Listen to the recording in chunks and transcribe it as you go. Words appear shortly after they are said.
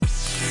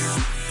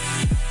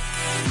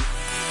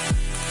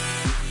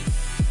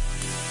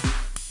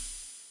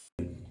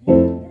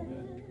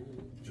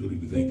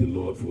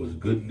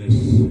goodness.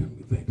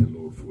 We thank the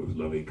Lord for his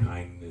loving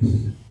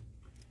kindness.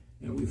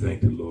 And we thank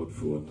the Lord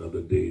for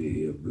another day that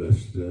he has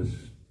blessed us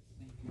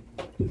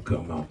to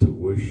come out to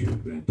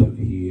worship and to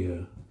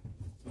hear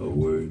a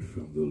word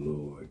from the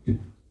Lord.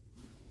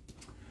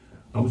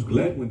 I was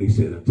glad when they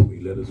said unto me,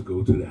 let us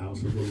go to the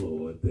house of the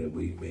Lord that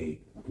we may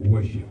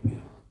worship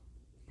him.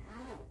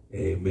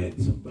 Amen,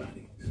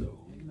 somebody. So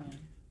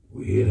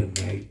we're here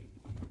tonight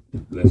to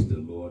bless the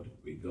Lord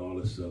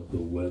regardless of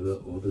the weather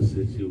or the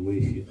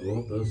situation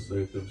or the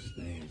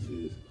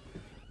circumstances.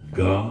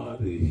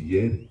 God is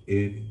yet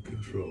in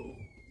control.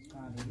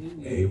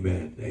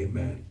 Amen.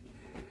 Amen.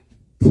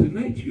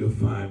 Tonight you'll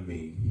find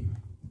me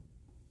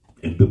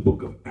in the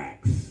book of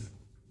Acts.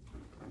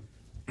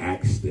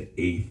 Acts, the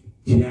 8th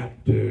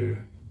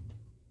chapter,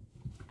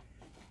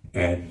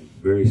 and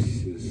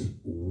verses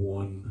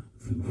 1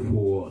 through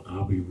 4.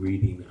 I'll be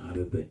reading out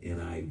of the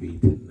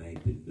NIV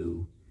tonight, the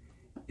New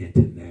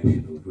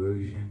International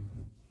Version.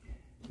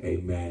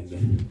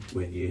 Amen.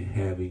 When you're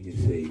having, you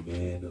say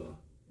amen, or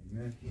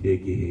amen.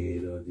 Shake your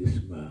head, or just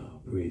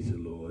smile. Praise the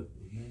Lord.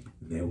 Amen.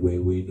 And that way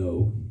we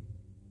know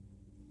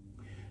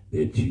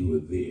that you were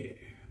there.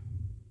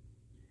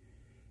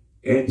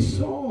 And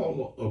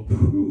Saul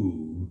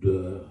approved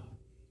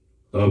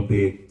of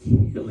their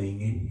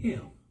killing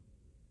him.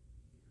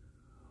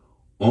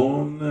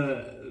 On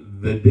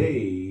the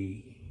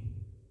day,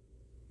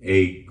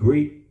 a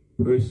great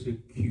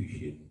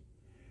persecution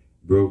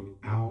broke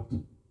out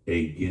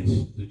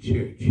against the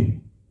church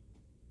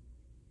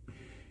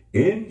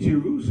in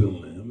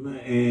Jerusalem,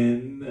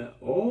 and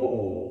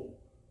all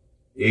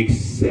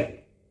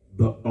except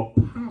the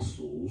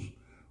apostles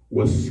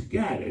were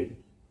scattered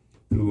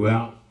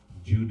throughout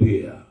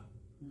Judea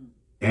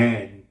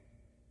and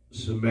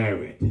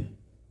Samaria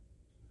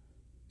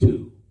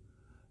too.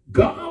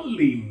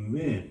 Godly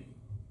men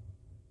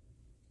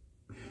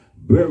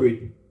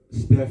buried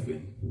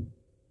Stephen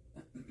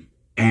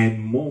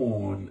and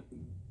mourned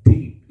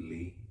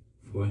deeply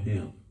for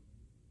him.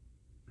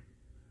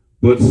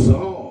 But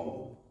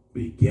Saul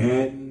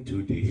began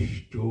to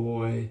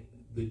destroy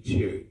the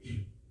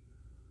church.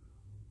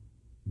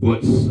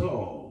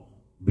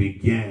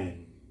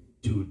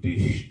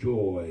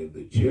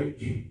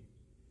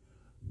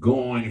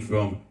 Going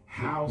from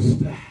house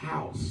to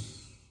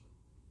house.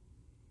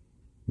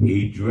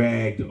 He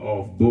dragged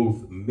off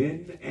both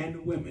men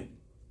and women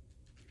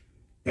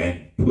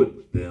and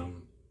put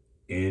them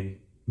in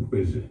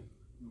prison.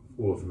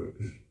 4th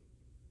verse.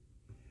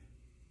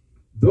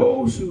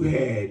 Those who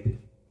had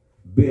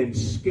been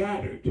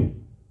scattered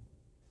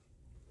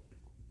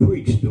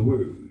preached the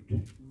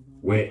word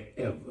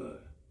wherever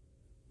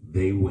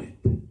they went.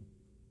 And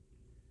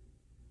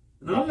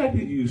I'd like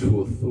to use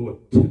for a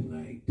thought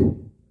tonight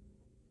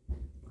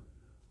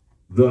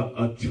the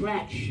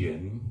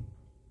attraction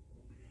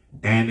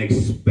and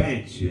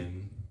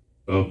expansion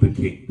of the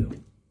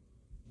kingdom.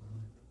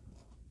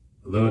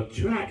 The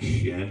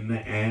attraction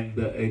and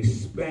the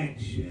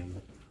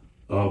expansion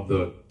of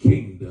the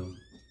kingdom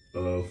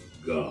of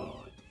God.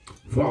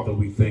 Father,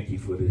 we thank you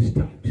for this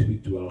time.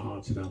 Speak to our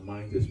hearts and our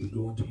minds as we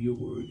go into your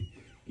word.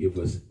 Give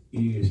us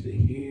ears to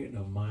hear and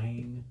a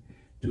mind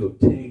to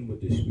obtain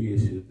what the Spirit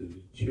says to the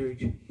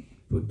church.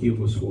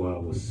 Forgive us for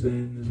our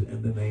sins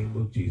in the name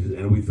of Jesus.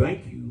 And we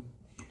thank you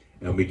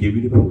and we give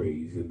you the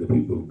praise. And the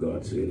people of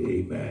God said,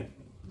 amen.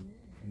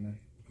 Amen.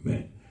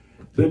 Amen.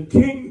 The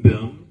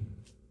kingdom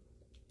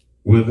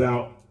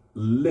without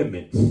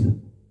limits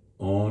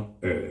on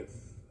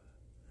earth.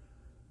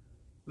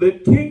 The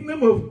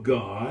kingdom of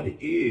God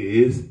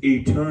is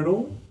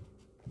eternal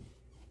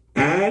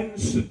and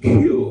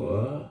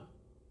secure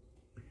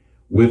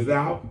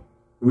without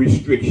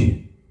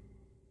restriction.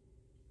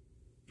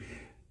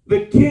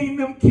 The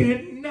kingdom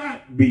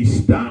cannot be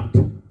stopped,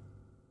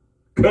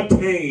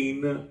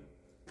 contained,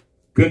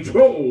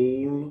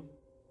 controlled,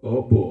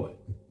 or bought.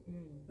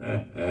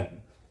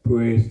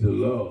 Praise the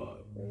Lord.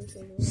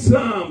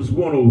 Psalms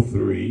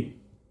 103,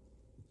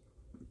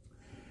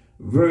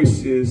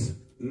 verses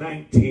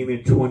 19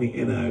 and 20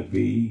 NIV,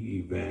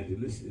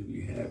 Evangelist, if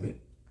you have it.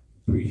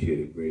 Appreciate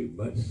it very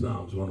much.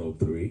 Psalms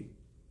 103,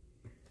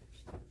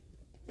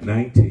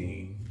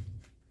 19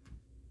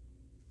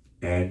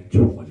 and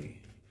 20.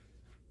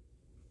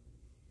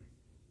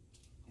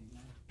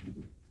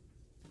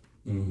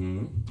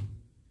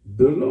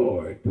 The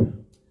Lord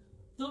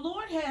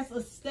has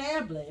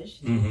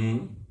established.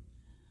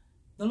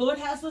 The Lord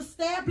has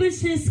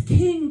established his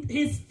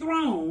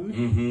throne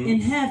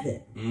in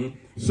heaven.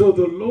 So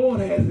the Lord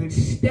has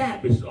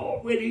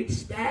already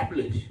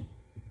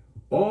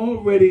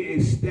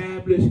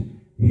established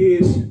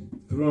his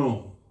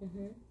throne.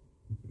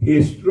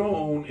 His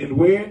throne in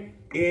where?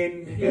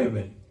 In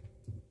heaven.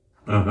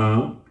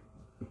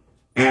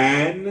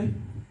 And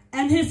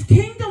his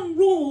kingdom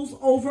rules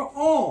over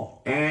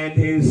all. And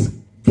his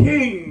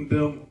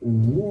kingdom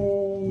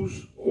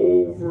rules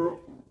over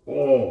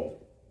all.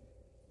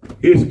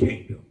 His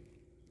kingdom.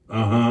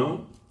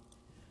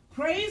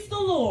 Praise the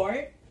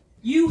Lord,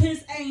 you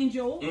his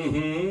angels,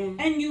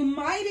 and you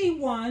mighty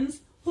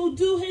ones who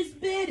do his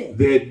bidding.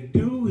 That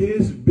do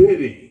his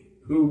bidding.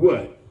 Who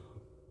what?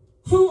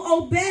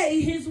 who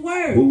obey his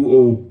word.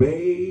 Who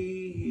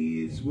obey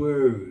his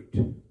word.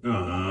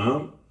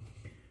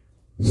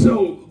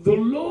 So the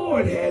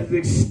Lord has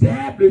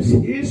established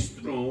his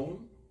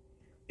throne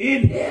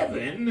in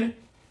heaven,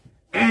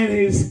 and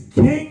his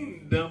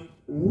kingdom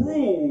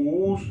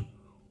rules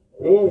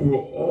over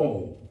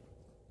all.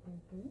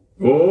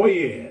 Oh,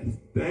 yes.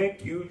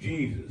 Thank you,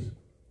 Jesus.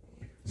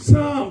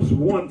 Psalms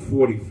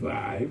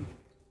 145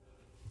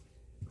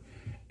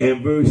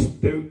 and verse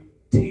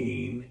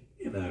 13,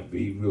 and I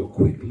read real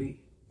quickly.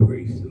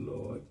 Praise the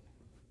Lord.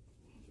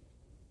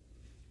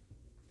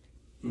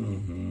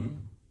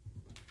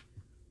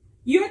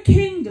 Your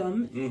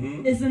kingdom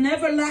is an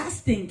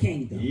everlasting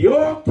kingdom.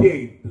 Your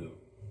kingdom.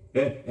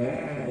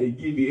 He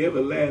give you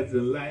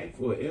everlasting life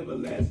for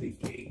everlasting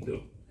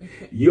kingdom.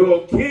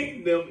 Your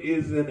kingdom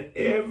is an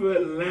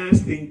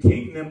everlasting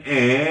kingdom,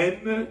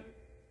 and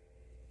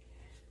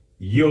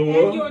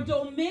your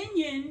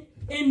dominion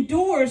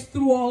endures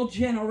through all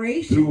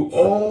generations. Through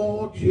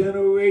all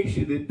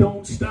generations. It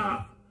don't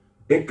stop.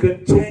 It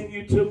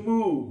continue to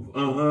move.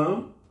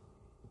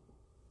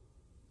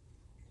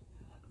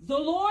 The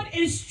Lord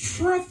is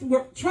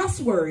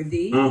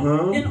trustworthy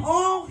in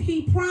all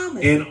he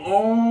promises. In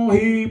all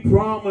he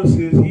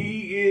promises,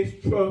 he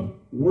is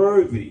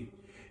trustworthy.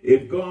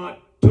 If God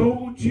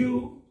told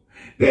you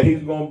that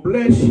he's going to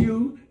bless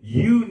you,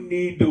 you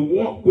need to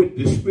walk with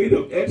the spirit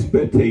of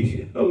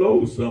expectation.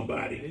 Hello,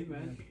 somebody.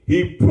 Amen.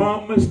 He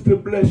promised to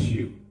bless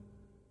you.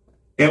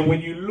 And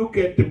when you look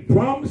at the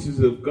promises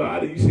of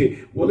God and you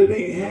say, well, it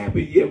ain't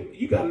happened yet,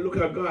 you got to look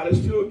how God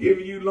is still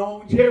giving you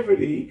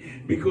longevity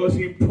because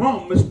he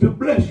promised to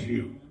bless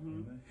you.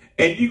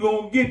 And you're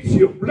going to get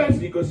your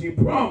blessing because he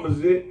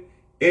promised it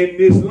in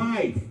this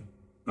life.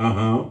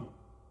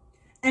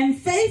 And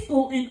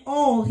faithful in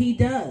all he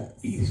does.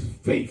 He's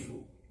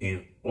faithful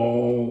in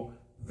all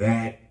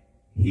that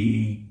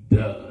he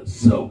does.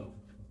 So,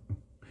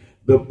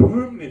 the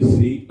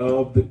permanency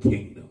of the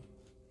kingdom.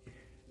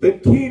 The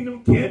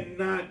kingdom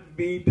cannot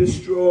be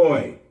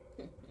destroyed.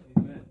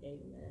 Amen.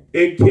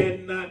 It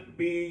cannot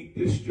be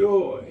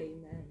destroyed.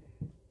 Amen.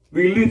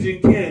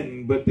 Religion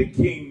can, but the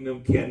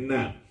kingdom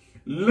cannot.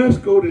 Let's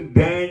go to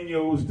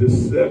Daniel's, the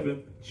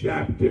 7th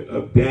chapter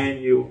of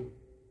Daniel,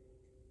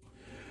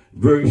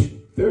 verse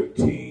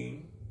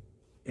 13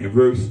 and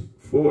verse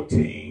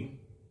 14,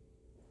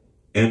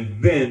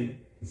 and then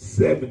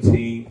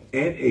 17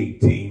 and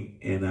 18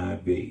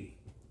 NIV.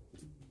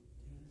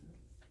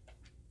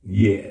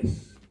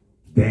 Yes.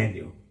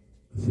 Daniel,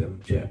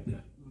 7th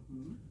chapter,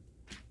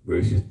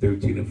 verses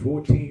 13 and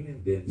 14,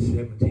 and then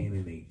 17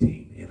 and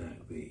 18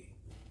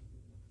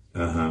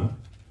 NIV.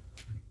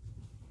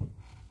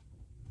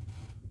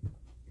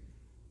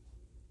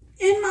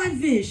 In my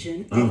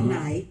vision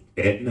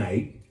at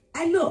night,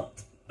 I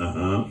looked,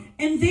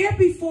 and there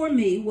before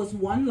me was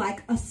one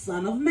like a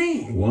son of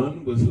man.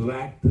 One was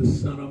like the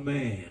son of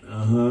man.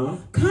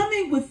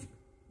 Coming with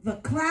the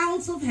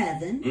clouds of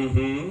heaven.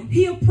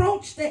 He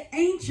approached the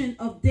Ancient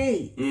of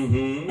Days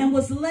and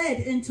was led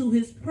into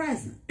his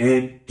presence.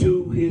 And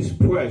to his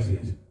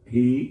presence,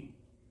 he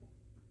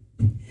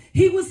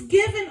was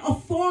given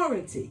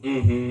authority,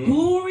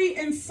 glory,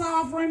 and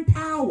sovereign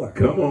power.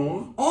 Come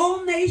on.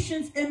 All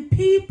nations and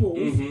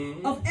peoples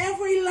of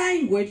every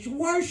language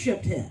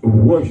worshipped him.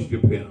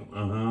 Worship him.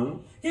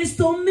 His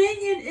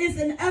dominion is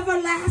an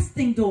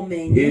everlasting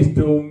dominion. His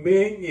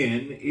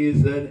dominion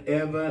is an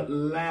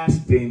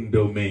everlasting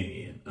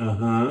dominion.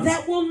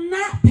 That will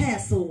not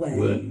pass away.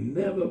 Will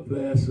never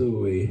pass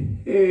away.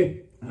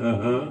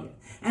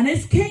 And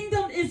his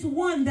kingdom is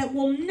one that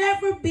will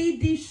never be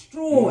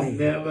destroyed.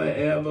 Never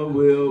ever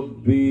will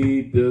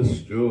be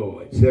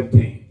destroyed.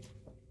 17.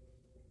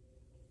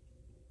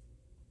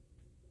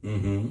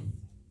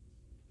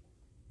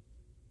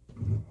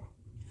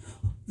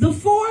 The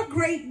four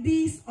great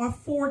beasts are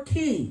four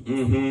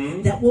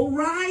kings that will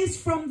rise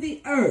from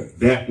the earth.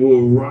 That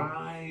will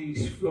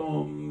rise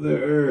from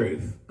the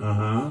earth.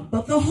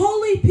 But the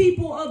holy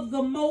people of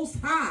the Most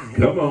High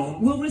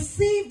will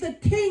receive the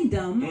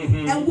kingdom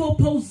and will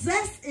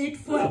possess it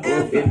forever.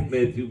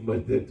 That's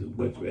too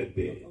much right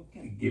there.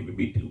 Giving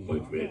me too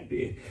much right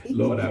there.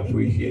 Lord, I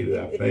appreciate it.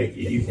 I thank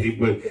you. You see,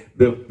 but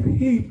the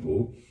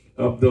people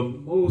of the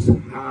Most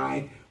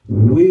High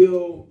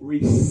will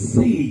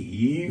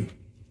receive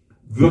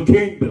the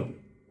kingdom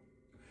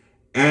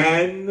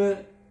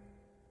and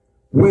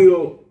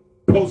will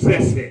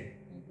possess it.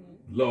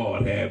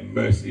 Lord have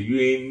mercy. You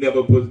ain't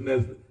never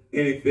possessed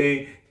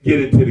anything.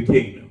 Get into the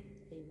kingdom.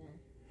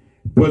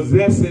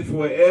 Possess it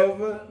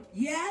forever.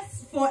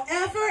 Yes,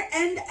 forever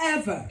and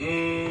ever.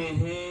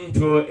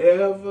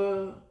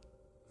 Forever,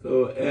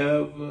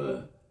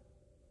 forever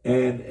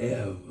and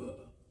ever.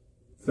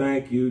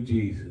 Thank you,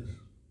 Jesus.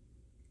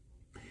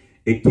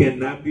 It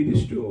cannot be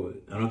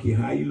destroyed. I don't care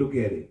how you look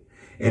at it.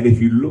 And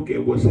if you look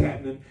at what's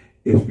happening,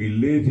 it's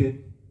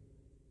religion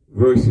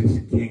versus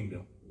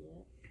kingdom.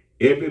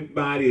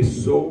 Everybody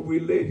is so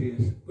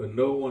religious, but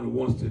no one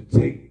wants to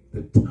take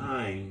the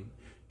time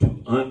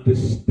to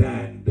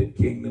understand the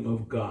kingdom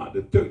of God.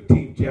 The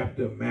 13th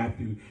chapter of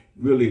Matthew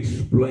really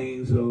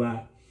explains a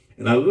lot.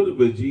 And I looked at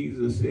what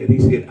Jesus said. He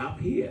said, I'm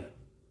here.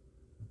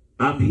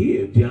 I'm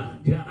here,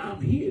 John. John, I'm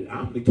here.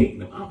 I'm the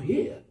kingdom. I'm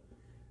here.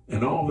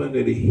 And all of them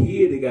that are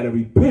here, they got to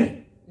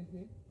repent.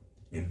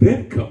 And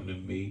then come to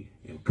me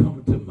and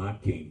come to my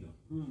kingdom.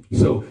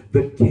 So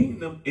the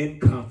kingdom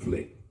in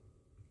conflict.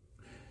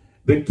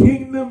 The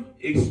kingdom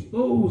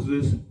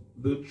exposes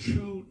the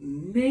true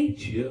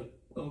nature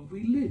of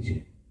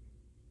religion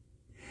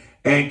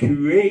and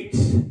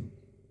creates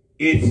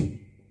its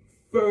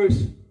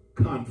first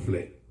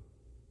conflict.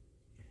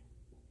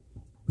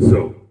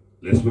 So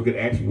let's look at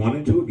Acts 1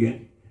 and 2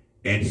 again.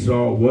 And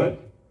saw what?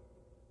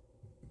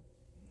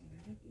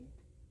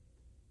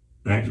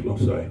 Acts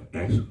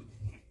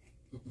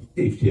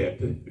 8th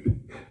chapter,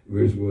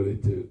 verse 1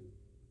 and 2.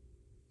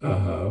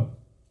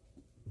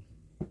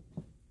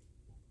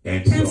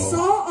 And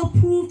Saul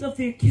approved of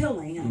their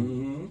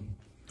killing.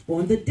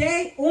 On that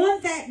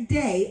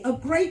day, a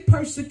great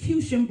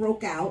persecution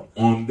broke out.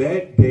 On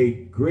that day,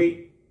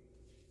 great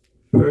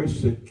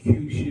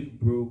persecution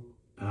broke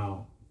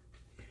out.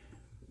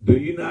 Do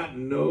you not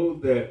know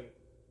that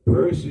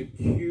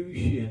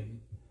persecution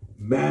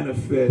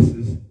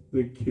manifests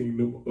the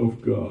kingdom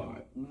of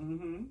God?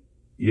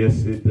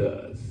 Yes, it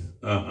does.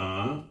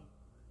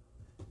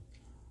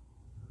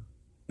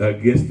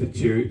 Against the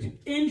church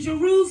in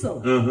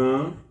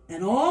Jerusalem.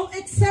 And all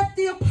except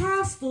the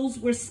apostles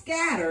were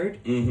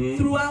scattered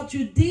throughout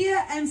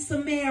Judea and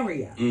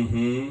Samaria.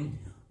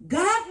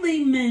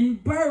 Godly men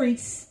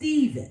buried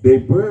Stephen. They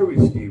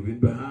buried Stephen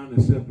behind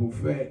the simple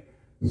fact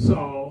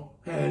Saul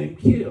had him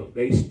killed.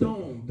 They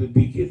stoned the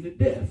deacon to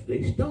death.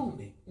 They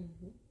stoned him.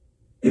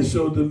 And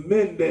so the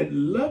men that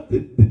loved the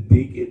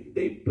deacon,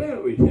 they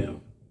buried him.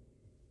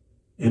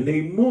 And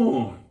they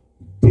mourned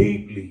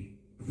deeply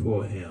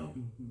for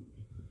him.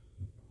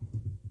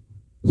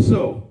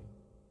 So,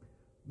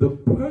 the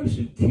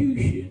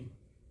persecution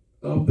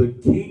of the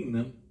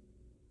kingdom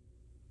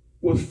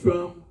was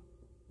from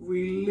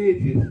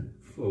religious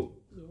folk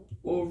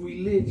or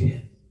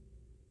religion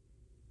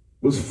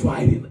was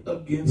fighting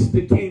against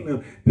the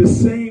kingdom. The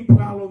same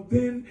problem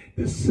then,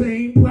 the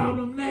same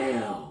problem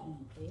now.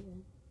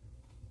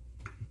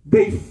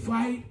 They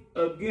fight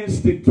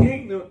against the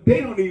kingdom. They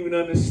don't even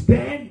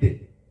understand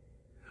it.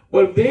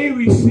 When they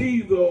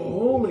receive the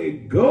Holy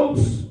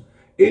Ghost,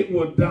 it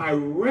will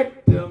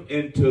direct them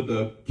into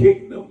the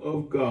kingdom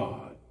of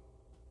God.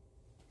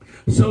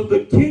 So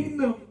the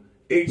kingdom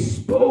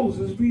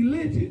exposes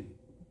religion.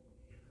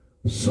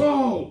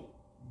 Saul,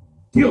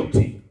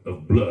 guilty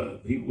of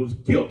blood. He was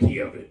guilty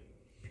of it.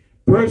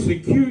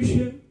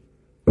 Persecution,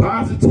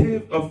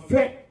 positive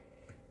effect,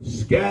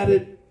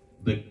 scattered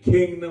the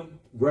kingdom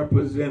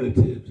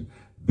representatives.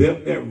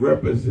 Them that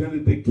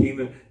represented the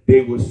kingdom,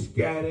 they were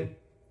scattered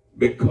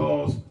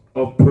because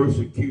of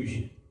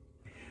persecution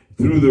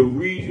through the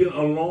region,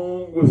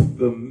 along with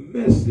the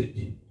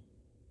message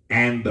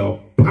and the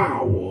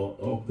power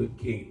of the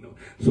kingdom.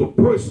 So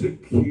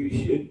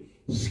persecution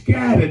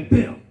scattered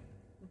them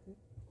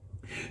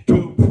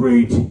to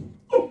preach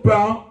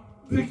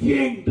about the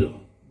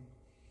kingdom.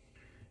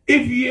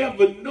 If you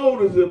ever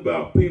notice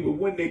about people,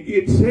 when they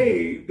get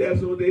saved,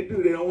 that's what they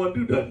do. They don't want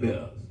to do nothing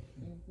else.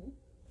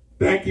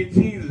 Thank you,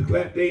 Jesus.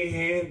 Clap their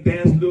hands,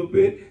 dance a little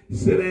bit,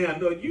 sit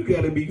down. No, you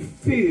got to be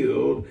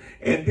filled,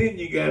 and then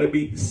you got to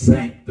be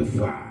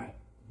sanctified.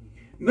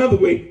 Another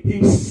way,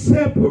 he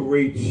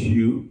separates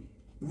you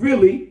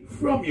really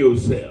from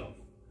yourself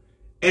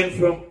and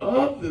from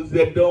others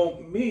that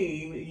don't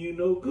mean you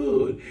no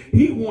good.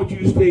 He wants you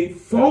to stay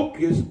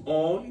focused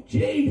on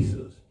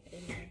Jesus.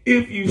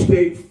 If you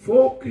stay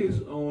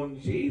focused on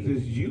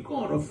Jesus, you're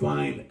going to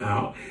find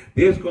out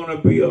there's going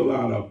to be a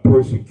lot of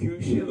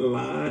persecution,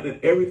 lying, and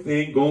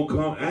everything going to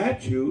come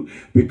at you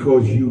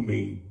because you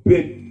mean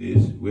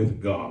business with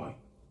God.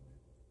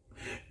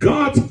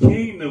 God's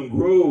kingdom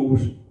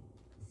grows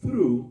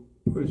through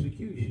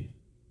persecution.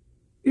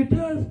 It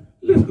does.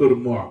 Let's go to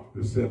Mark,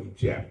 the 7th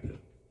chapter,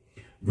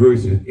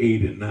 verses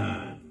 8 and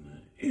 9.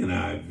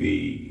 NIV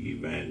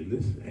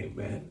evangelist.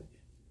 Amen.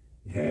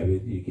 Have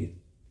it. You can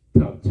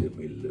talk to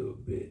me a little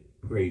bit.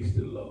 Praise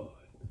the Lord.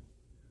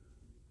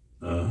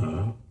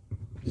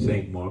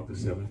 St. Mark, the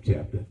 7th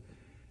chapter,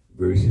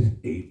 verses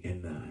 8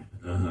 and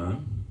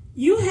 9.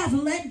 You have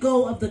let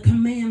go of the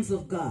commands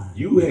of God.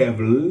 You have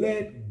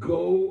let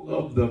go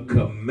of the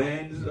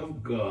commands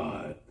of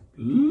God.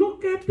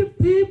 Look at the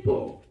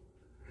people.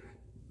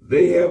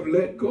 They have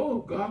let go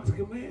of God's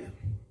command.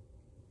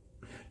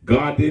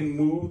 God didn't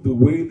move the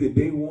way that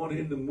they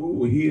wanted him to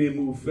move, or he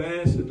didn't move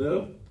fast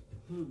enough.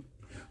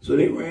 So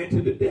they ran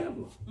to the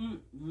devil.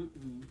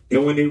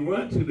 And when they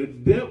run to the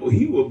devil,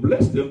 he will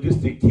bless them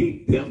just to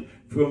keep them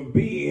from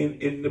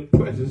being in the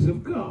presence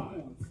of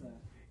God.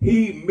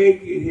 He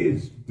make it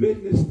his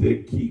business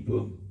to keep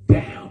them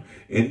down.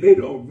 And they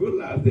don't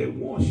realize that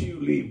once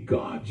you leave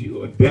God,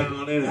 you are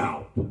down and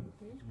out.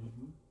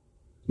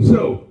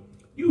 So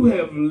you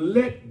have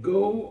let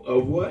go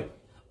of what?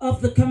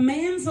 Of the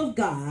commands of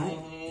God,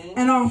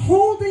 and are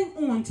holding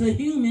on to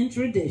human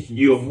tradition.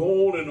 You're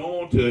holding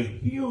on to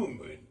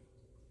human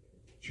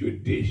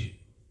tradition.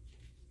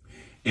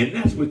 And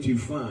that's what you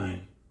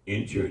find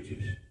in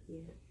churches. Yeah.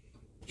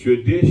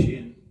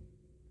 Tradition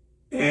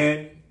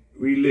and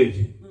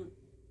religion.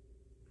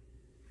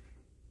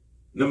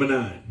 Number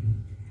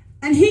 9.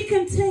 And he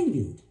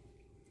continued,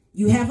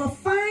 you have a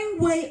fine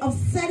way of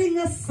setting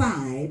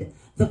aside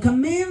the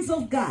commands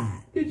of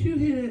God. Did you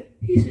hear that?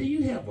 He said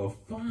you have a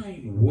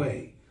fine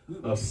way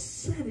of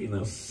setting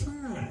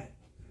aside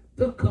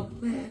the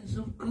commands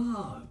of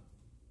God.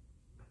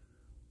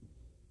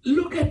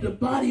 Look at the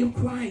body of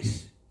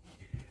Christ.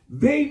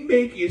 They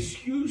make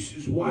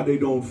excuses why they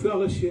don't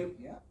fellowship.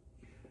 Yeah.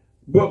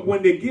 But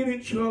when they get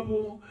in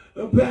trouble,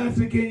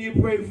 Pastor, can you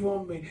pray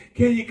for me?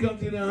 Can you come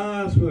to the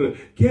hospital?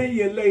 Can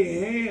you lay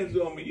hands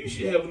on me? You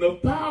should have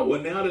enough power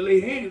now to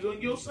lay hands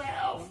on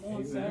yourself.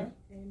 Amen.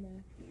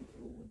 Amen.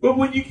 But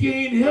when you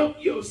can't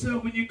help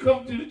yourself, when you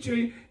come to the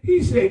church,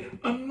 he said,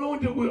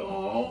 anointed with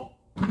all.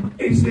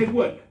 He said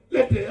what?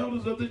 Let the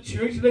elders of the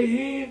church lay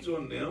hands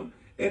on them,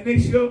 and they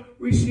shall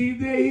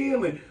receive their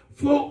healing.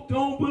 Folk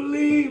don't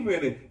believe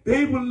in it.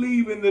 They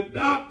believe in the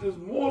doctors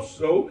more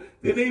so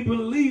than they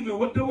believe in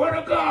what the Word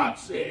of God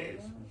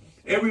says.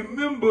 And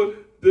remember,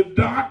 the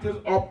doctors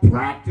are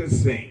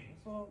practicing.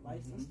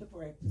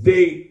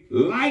 They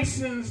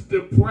license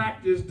the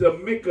practice to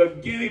make a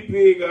guinea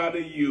pig out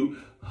of you.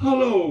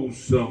 Hello,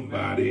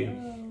 somebody.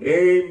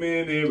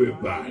 Amen,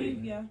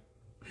 everybody.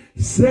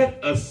 Set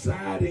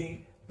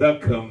aside the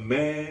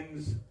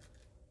commands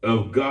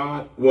of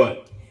God.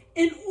 What?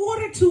 In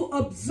order to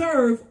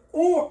observe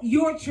your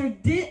own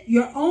tradition.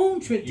 Your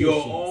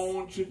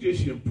own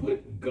tradition.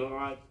 Put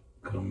God's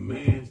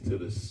commands to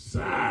the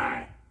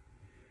side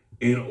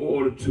in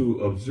order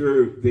to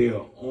observe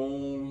their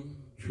own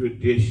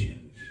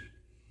traditions.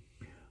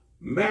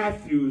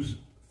 Matthew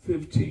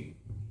 15,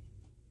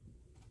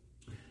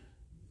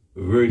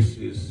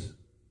 verses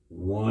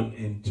 1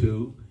 and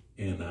 2,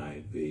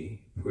 NIV.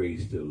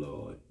 Praise the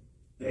Lord.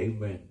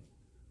 Amen.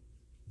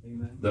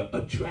 Amen. The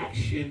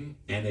attraction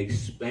and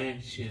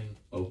expansion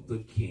of the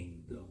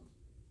kingdom.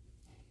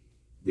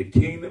 The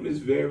kingdom is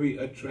very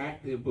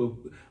attractive,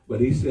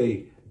 but he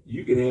say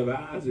you can have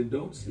eyes and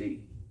don't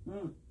see.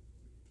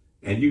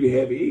 And you can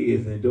have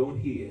ears and don't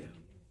hear.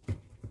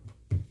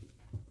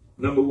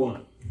 Number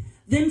 1.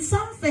 Then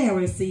some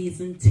Pharisees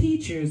and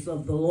teachers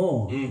of the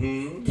law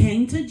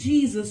came to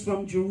Jesus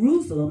from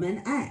Jerusalem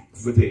and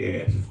asked, but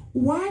they asked,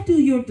 why do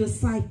your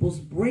disciples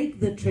break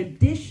the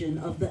tradition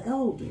of the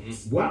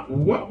elders?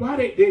 Why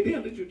they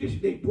did the tradition?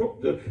 They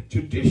broke the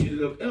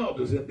traditions of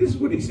elders. And this is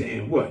what he's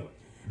saying. What?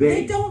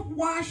 They don't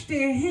wash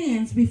their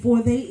hands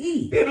before they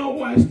eat. They don't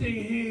wash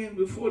their hands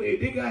before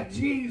they got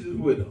Jesus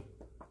with them.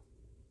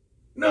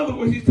 In other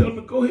words, he's telling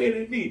them, go ahead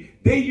and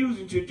eat. They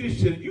using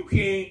tradition. You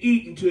can't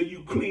eat until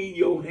you clean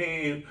your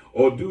hand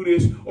or do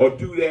this or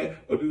do that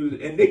or do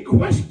this. And they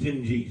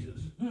question Jesus.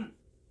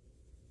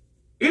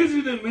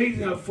 Isn't it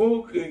amazing how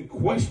folk can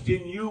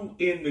question you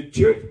in the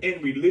church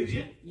and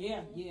religion?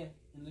 Yeah. In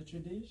the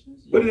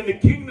traditions. But in the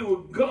kingdom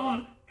of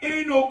God,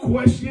 ain't no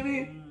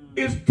questioning.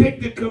 It's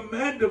take the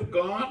command of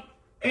God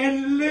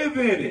and live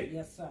in it.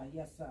 Yes, sir.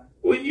 Yes, sir.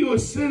 When you're a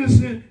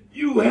citizen,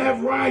 you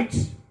have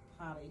rights.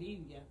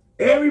 Hallelujah.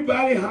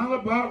 Everybody holler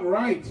about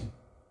rights.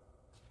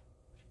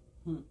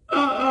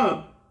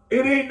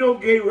 It ain't no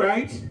gay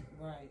rights.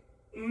 Right.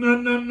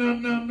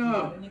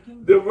 No.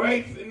 The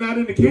rights not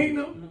in the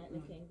kingdom. Not in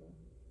the kingdom.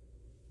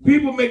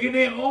 People making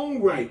their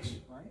own rights.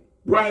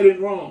 Right and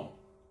wrong.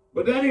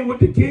 But that ain't what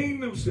the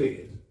kingdom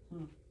says.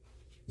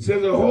 It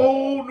says a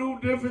whole new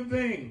different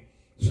thing.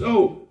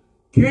 So,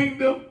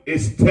 kingdom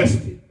is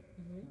tested.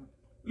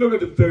 Look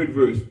at the 3rd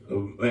verse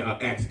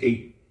of Acts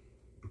 8.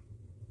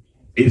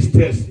 It's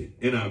tested,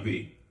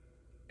 NIV.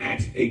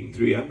 Acts 8 and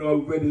 3. I know I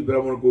read this, but I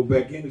want to go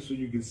back in it so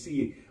you can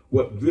see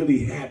what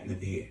really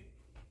happening here.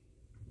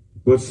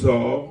 But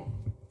Saul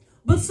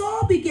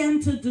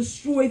began to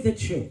destroy the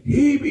church.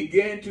 He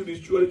began to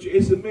destroy the church.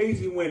 It's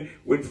amazing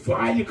when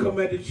fire come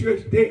at the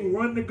church, they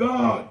run to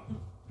God.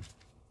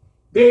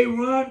 They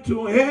run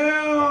to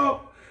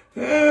help.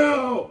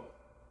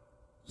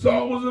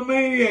 Saul was a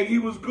maniac. He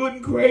was good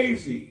and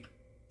crazy.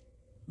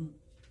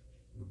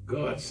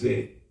 God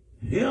said,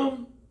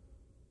 him,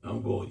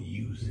 I'm going to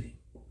use him.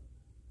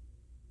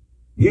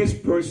 His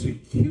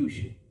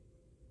persecution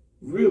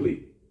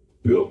really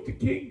built the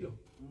kingdom.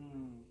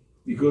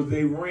 Because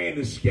they ran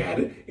and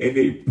scattered and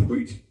they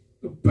preached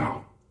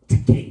about the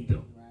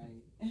kingdom.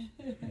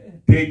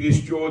 Right. They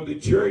destroyed the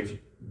church,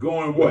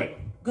 going what?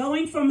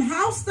 Going from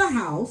house to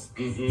house,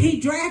 he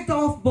dragged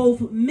off both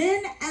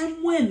men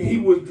and women. He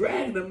was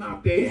dragging them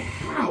out their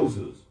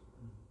houses,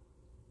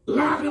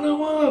 locking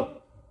them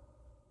up.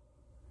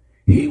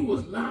 He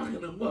was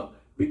locking them up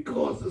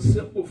because the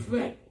simple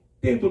fact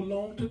they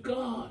belonged to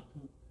God.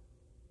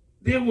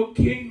 They were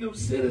kingdom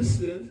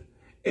citizens,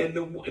 and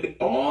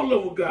all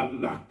of them got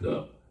locked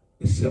up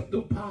except the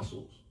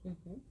apostles.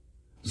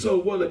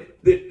 So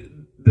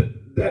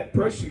that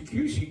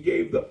persecution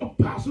gave the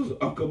apostles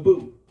a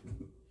kaboom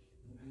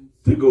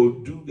to go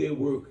do their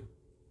work.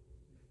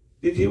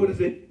 Did you hear what I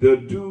said? To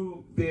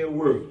do their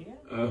work.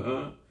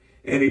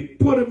 And he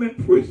put them in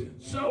prison.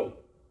 So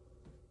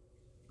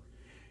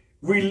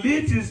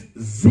religious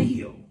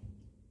zeal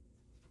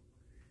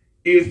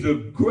is the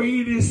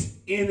greatest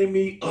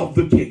enemy of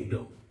the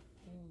kingdom.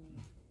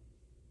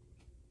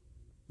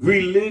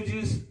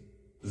 Religious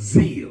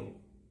zeal.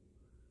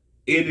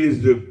 It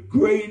is the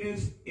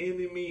greatest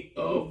enemy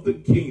of the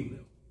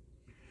kingdom.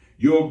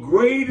 Your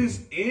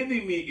greatest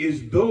enemy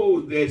is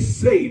those that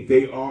say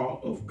they are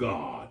of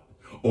God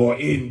or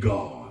in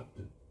God.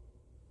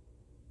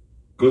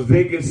 Because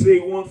they can say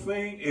one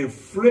thing and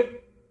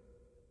flip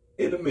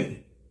in a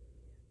minute.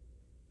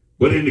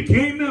 But in the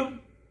kingdom,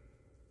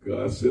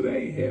 God said, I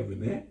ain't having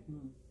that.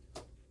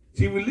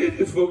 See,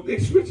 religious folk, they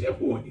switch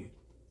up on you.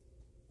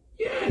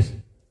 Yes,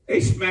 they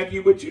smack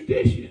you with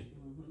tradition.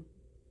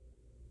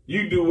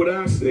 You do what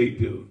I say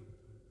do.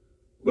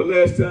 But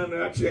last time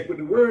that I checked with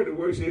the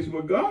word says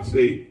what God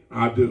say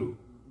I do.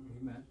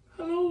 Amen.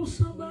 Hello,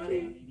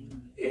 somebody.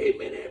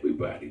 Amen,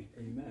 everybody.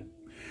 Amen.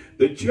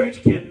 The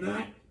church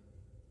cannot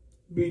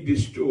be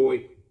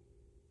destroyed.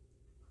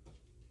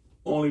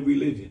 Only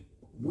religion.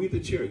 We the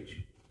church.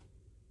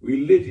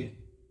 Religion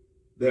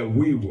that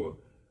we were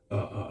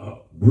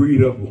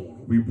breed up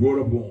on. We brought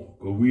up on.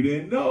 Because we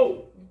didn't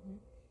know.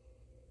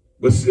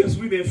 But since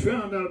we didn't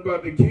found out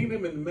about the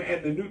kingdom and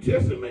the New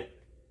Testament,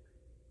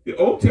 the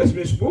Old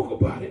Testament spoke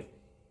about it,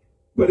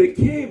 but it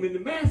came into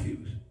Matthew.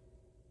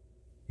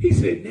 He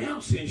said, now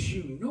since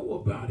you know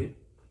about it,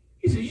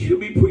 he said, you should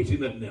be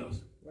preaching nothing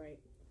else. Right.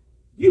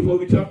 You're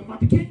supposed to be talking about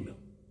the kingdom.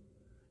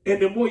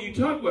 And the more you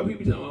talk about it,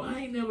 people say, well,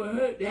 I ain't never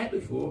heard that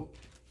before.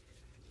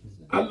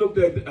 I looked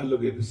at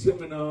the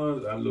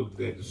seminars, I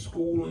looked at the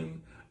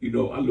schooling, I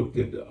looked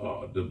at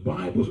the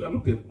Bibles, I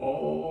looked at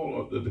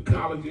all of the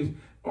colleges,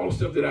 all the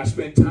stuff that I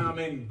spent time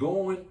in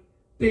going.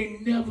 They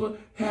never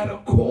had a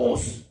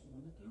course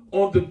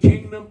on the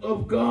kingdom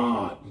of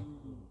God.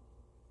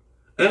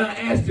 And I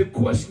asked the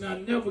question I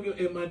never get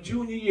in my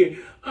junior year.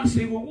 I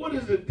said, well, what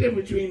is the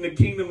difference between the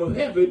kingdom of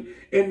heaven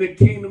and the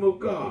kingdom of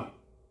God?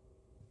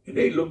 And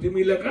they looked at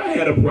me like I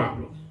had a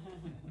problem.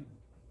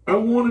 I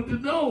wanted to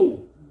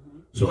know.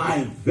 So I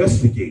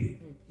investigated.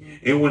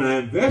 And when I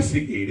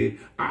investigated,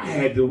 I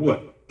had to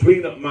what?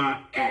 Clean up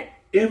my act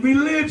in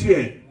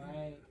religion.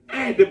 I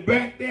had to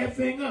back that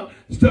thing up.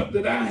 Stuff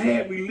that I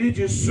had,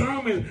 religious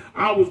sermons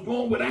I was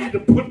going with, I had to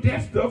put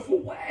that stuff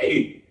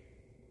away.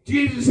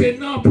 Jesus said,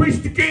 no, preach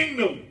the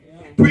kingdom.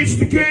 Yeah. Preach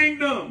the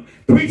kingdom.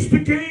 Preach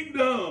the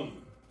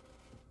kingdom.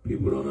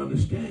 People don't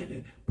understand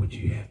it, but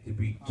you have to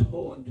be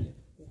taught.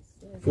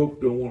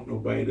 Folk don't want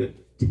nobody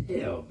to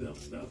tell them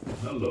nothing.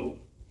 Hello.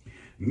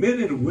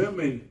 Men and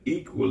women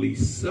equally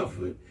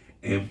suffered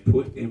and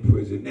put in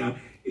prison. Now,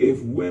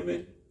 if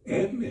women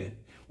and men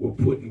were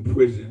put in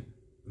prison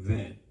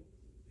then,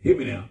 hear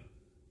me now,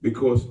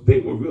 because they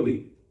were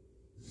really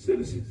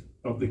citizens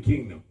of the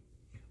kingdom,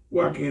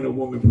 why can't a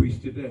woman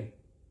preach today?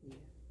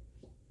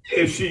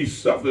 If she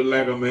suffered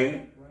like a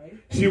man, right.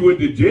 She went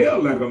to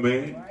jail like a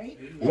man, right.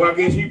 Why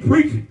can't she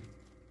preach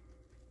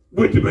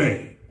with the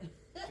man?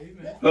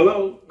 Amen.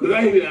 Hello? Because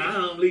I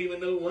don't believe in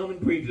no woman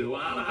preacher.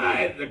 Well, I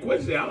had the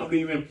question, I don't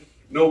believe in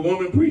no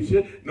woman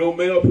preacher, no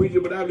male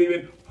preacher, but I believe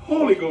in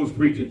Holy Ghost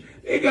preachers.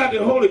 They got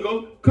the Holy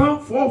Ghost,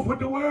 come forth with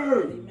the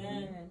word.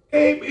 Amen.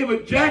 If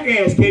a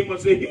jackass came and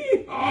said,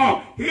 hear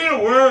the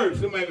word,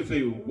 somebody would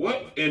say,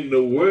 what in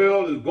the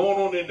world is going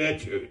on in that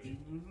church?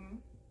 Mm-hmm.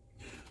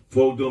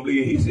 Folks don't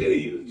believe he said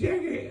he was a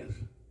jackass.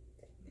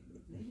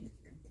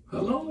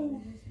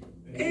 Hello?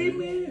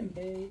 Amen.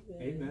 Amen.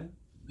 Amen.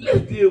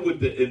 Let's deal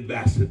with the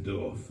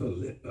ambassador,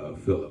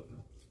 Philip.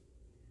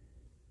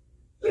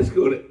 Let's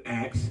go to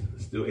Acts,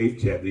 still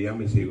 8th chapter. I'm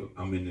going to see,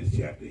 I'm in this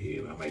chapter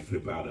here. I might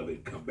flip out of it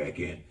and come back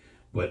in.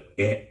 But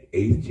at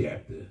 8th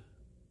chapter,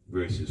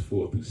 verses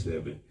 4 through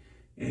 7.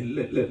 And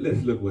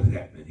let's look what's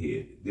happening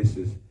here. This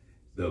is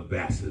the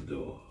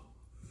ambassador,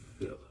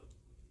 Philip.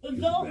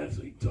 That's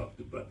what he talked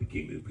about the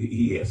kingdom.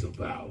 He had some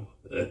power.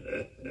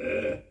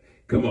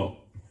 Come on.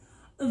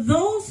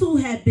 Those who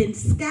had been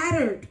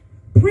scattered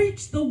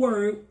preached the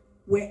word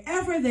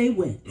wherever they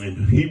went.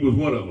 And he was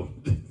one of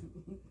them.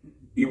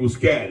 He was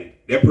scattered.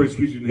 That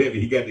persecution in heaven,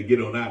 he got to get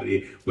on out of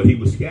there. But he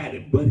was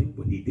scattered. But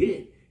what he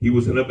did, he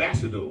was an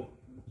ambassador.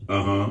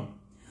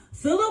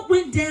 Philip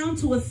went down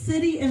to a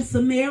city in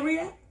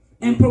Samaria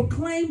and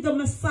proclaimed the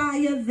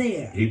Messiah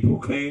there. He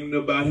proclaimed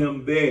about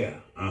him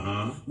there.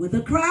 When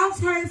the crowds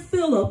heard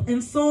Philip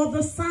and saw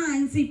the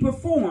signs he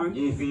performed,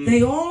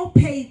 they all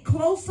paid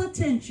close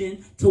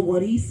attention to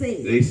what he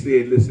said. They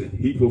said, listen,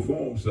 he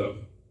performed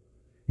something.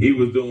 He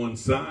was doing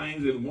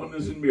signs and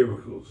wonders and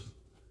miracles.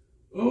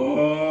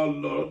 Oh,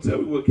 Lord, tell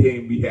me what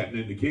can be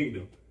happening in the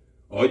kingdom.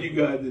 All you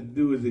got to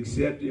do is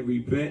accept and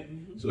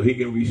repent so he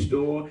can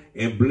restore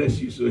and bless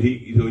you so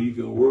you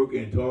can work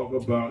and talk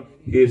about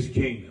his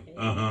kingdom.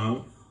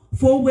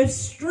 For with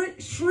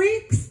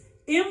shrieks,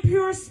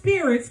 impure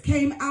spirits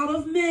came out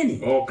of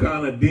many. All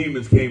kind of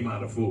demons came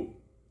out of folk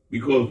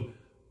because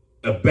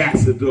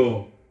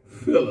Ambassador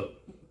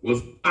Philip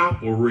was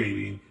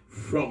operating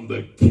from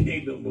the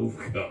kingdom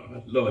of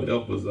God. Lord,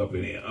 help us up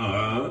in here.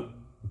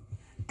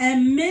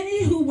 And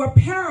many who were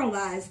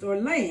paralyzed or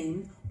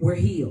lame were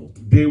healed.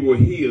 They were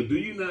healed. Do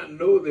you not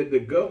know that the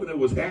governor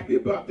was happy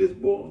about this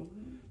boy?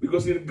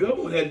 Because see, the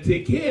governor had to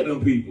take care of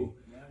them people.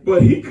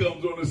 But he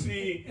comes on the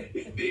scene.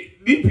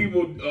 These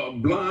people are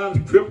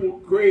blind,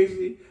 crippled,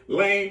 crazy,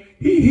 lame.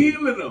 He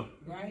healing them.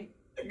 Right.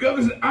 The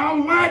governor said, I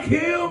don't like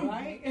him.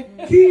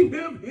 Right. Keep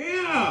him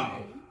here.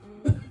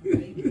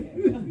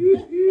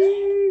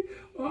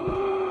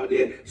 Oh,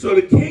 yeah. So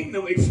the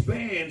kingdom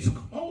expands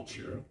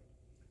culture,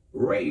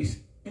 race,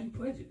 and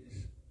prejudice.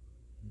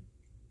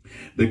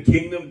 The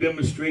kingdom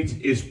demonstrates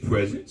its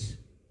presence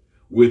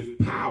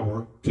with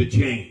power to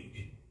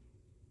change.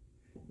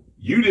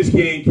 You just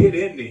can't get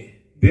in there.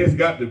 There's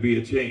got to be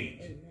a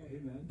change.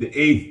 Amen. The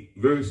 8th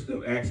verse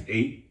of Acts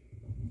 8.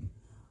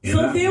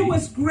 So there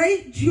was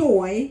great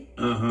joy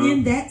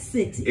in that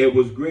city. It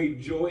was great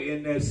joy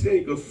in that city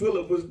because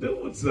Philip was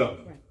doing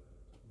something.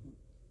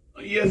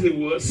 Right. Yes, it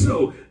was.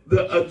 So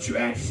the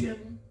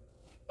attraction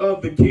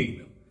of the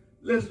kingdom.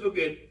 Let's look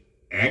at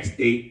Acts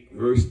 8,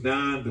 verse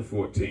 9 to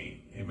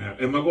 14.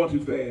 Am I going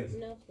too fast?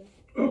 No, sir.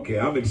 Okay,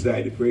 I'm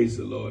excited. Praise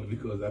the Lord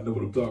because I know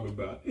what I'm talking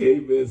about.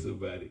 Amen,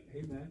 somebody.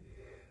 Amen.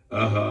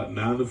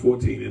 9 to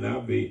 14, and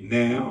I'll be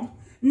now.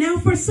 Now,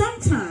 for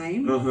some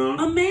time,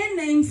 a man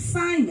named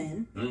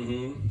Simon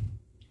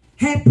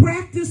had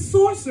practiced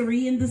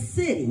sorcery in the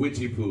city.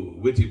 Witchcraft.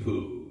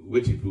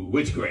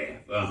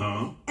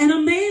 And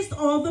amazed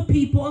all the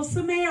people of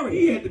Samaria.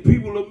 He had the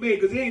people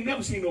amazed because they ain't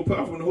never seen no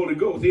power from the Holy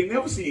Ghost. They ain't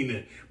never seen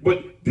it.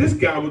 But this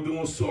guy was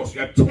doing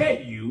sorcery. I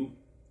tell you,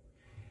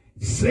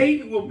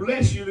 Satan will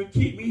bless you to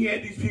keep me. He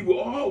had these people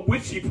all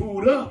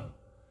witchy-pooed up.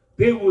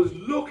 They was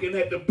looking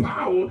at the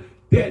power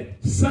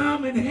that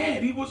Simon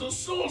had. He was a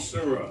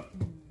sorcerer.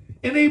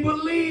 And they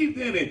believed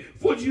in it.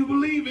 What you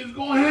believe is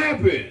going to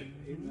happen.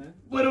 Amen.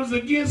 But it was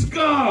against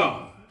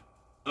God.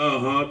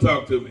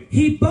 Talk to me.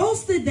 He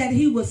boasted that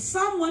he was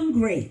someone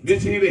great.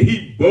 Did you hear that?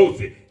 He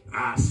boasted,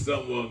 I'm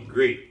someone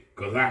great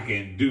because I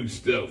can do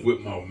stuff with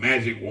my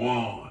magic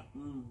wand.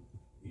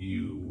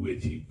 You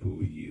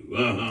witchy-poo, you.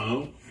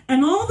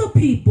 And all the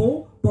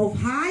people, both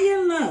high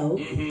and low,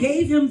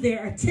 gave him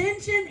their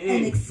attention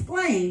and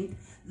exclaimed,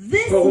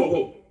 "This."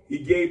 He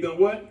gave them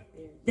what?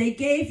 They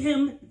gave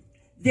him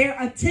their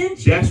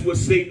attention. That's what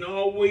Satan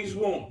always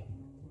wants.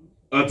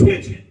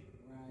 Attention.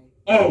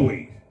 Right.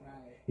 Always.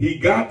 Right. He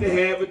got to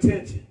have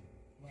attention.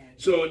 Right.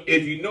 So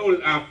if you notice,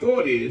 our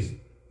thought is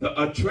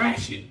the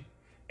attraction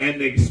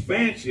and the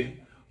expansion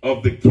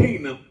of the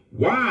kingdom.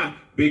 Why?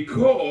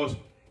 Because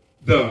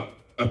the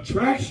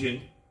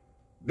attraction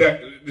that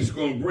is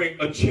going to bring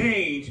a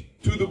change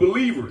to the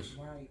believers.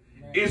 Right.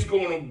 Right. It's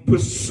going to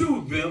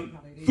pursue them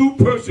through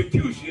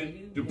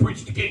persecution to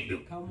preach the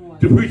kingdom. Come on.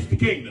 To preach the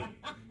kingdom.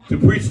 To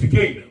preach the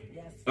kingdom.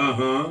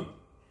 Yes.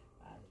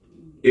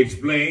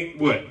 Explain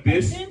what?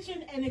 This?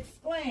 Attention and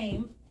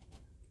exclaim,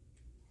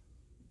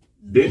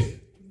 This?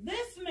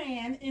 this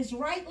man is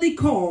Rightly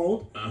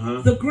called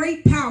the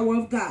great power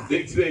of God.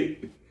 They say,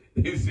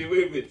 wait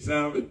a minute,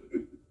 Simon.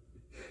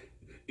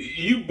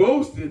 You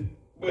boasted,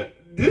 but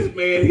this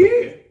man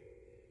here,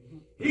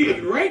 he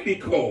is rightly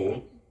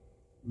called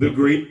the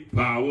great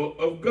power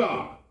of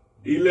God.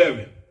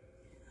 11.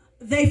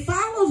 They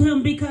followed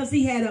him because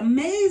he had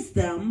amazed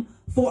them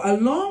for a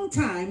long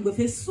time with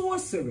his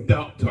sorcery.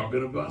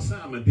 Talking about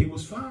Simon, he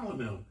was following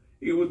him.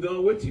 He was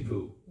doing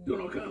witchy-poo,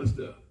 doing all kind of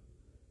stuff.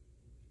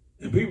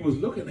 And people was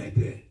looking at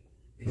that.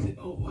 They said,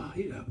 oh, wow,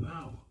 he got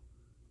power.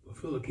 But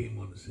Philip came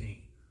on the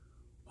scene.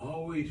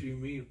 Always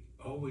remember,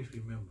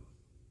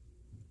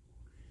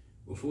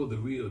 before the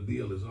real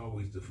deal is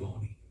always the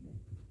phony.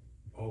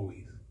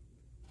 Always.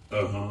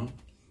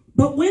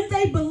 But when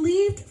they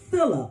believed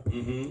Philip,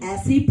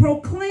 as he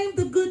proclaimed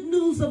the good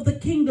news of the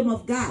kingdom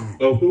of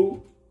God. Of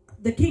who?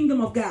 The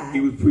kingdom of God.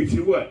 He was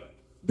preaching what?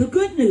 The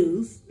good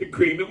news. The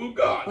kingdom of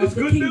God. Of It's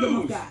the good kingdom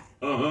news. of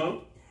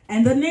God.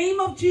 And the name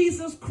of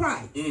Jesus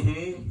Christ.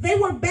 They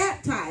were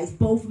baptized,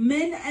 both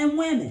men and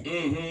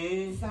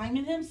women.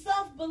 Simon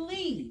himself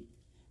believed,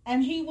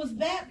 and he was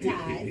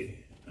baptized.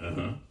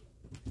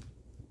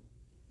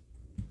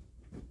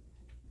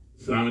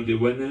 Simon did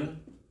what now?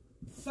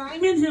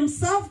 Simon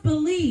himself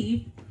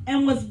believed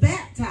and was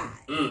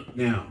baptized.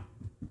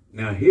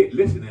 Now here,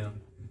 listen now.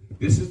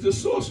 This is the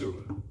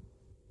sorcerer.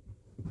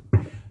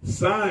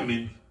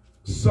 Simon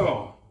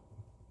saw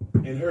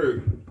and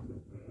heard.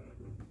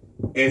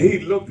 And he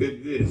looked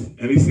at this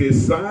and he said,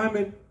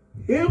 Simon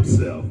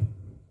himself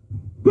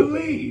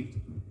believed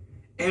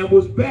and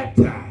was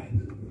baptized.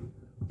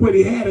 But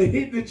he had a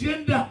hidden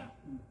agenda.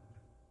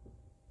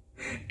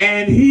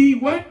 And he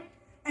what?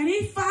 And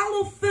he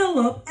followed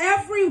Philip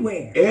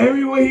everywhere.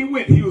 Everywhere he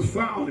went, he was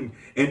following him.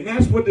 And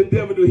that's what the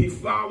devil do. He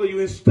follow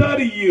you and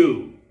study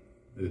you.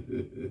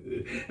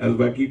 That's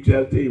why I keep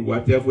trying to tell you,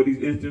 watch out for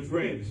these instant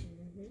friends.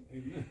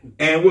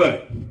 And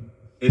what?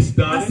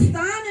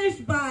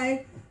 Astonished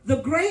by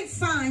the great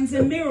signs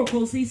and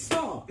miracles he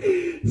saw.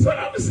 So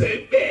I'm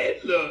saying, man,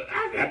 look,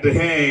 I got to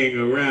hang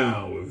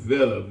around with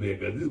Philip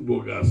because this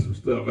boy got some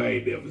stuff I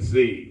ain't never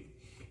seen.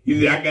 He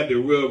said, I got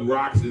to rub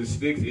rocks and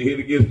sticks and hit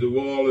against the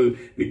wall to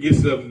get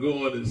something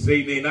going, and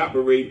Satan ain't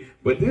operating.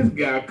 But this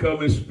guy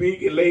come and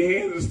speak and lay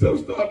hands and stuff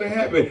start to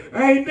happen.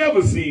 I ain't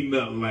never seen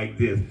nothing like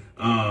this.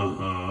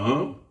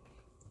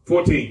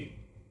 14.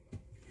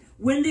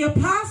 When the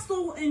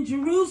apostle in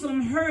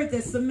Jerusalem heard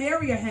that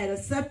Samaria had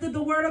accepted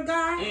the word of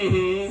God,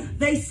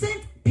 they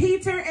sent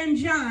Peter and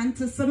John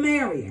to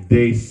Samaria.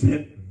 They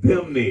sent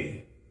them there.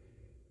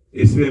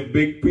 They sent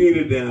Big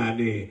Peter down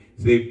there.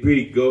 Say,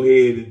 Pete, go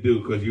ahead and do.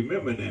 Because you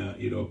remember now,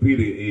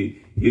 Peter,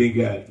 he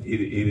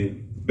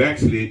didn't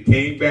backslid,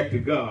 came back to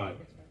God,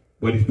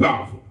 but he's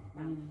powerful.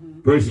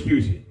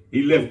 Persecution.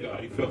 He left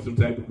God. He felt some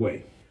type of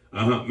way.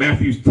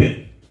 Matthew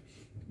 10.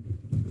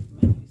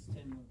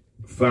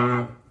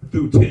 5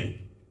 through 10.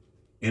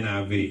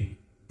 NIV.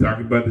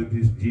 Talking about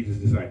Jesus'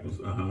 disciples.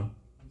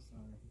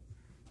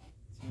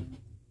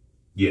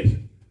 Yes.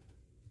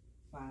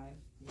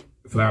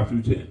 5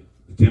 through 10.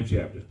 The 10th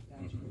chapter.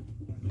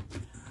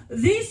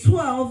 These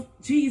 12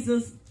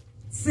 Jesus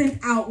sent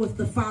out with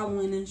the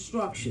following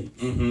instructions.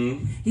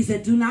 He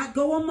said, do not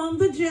go among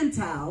the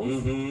Gentiles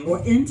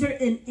or enter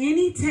in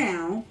any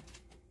town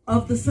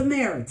of the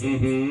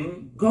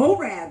Samaritans. Go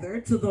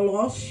rather to the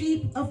lost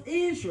sheep of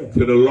Israel.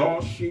 To the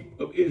lost sheep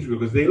of Israel,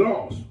 because they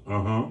lost.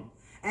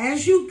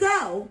 As you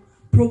go,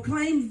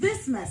 proclaim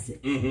this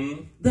message.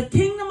 The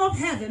kingdom of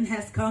heaven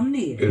has come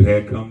near. It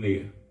had come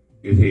near.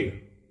 It's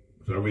here.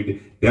 So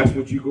that's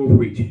what you go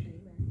preaching.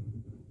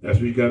 That's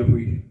what you got to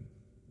preach.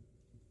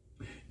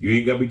 You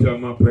ain't got to be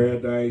talking about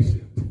paradise,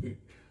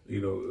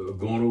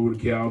 going over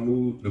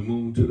the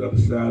moon to the other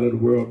side of the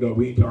world. No,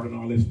 we ain't talking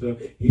all that stuff.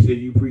 He said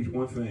you preach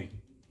one thing.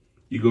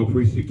 You go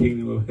preach the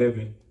kingdom of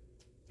heaven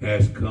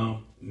has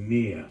come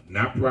near,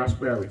 not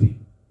prosperity.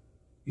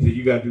 He said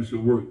you got to do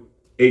some work.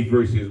 8th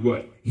verse is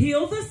what?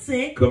 Heal the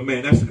sick.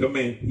 Command. That's the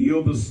command.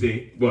 Heal the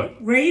sick. What?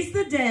 Raise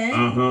the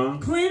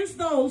dead. Cleanse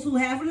those who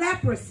have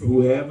leprosy.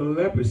 Who have a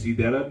leprosy,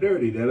 that are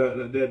dirty,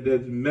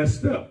 that's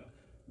messed up.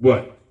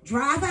 What?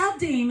 Drive out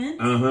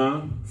demons.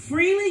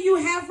 Freely you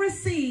have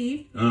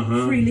received.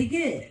 Freely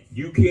give.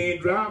 You can't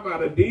drive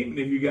out a demon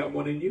if you got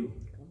one in you.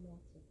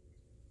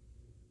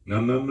 No.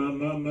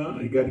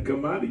 You got to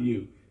come out of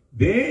you.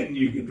 Then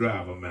you can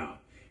drive them out.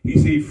 He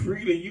said,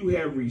 freely you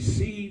have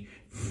received,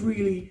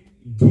 freely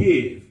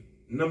give.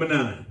 Number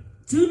 9.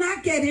 Do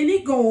not get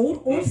any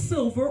gold or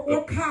silver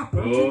or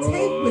copper to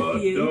take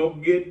with you.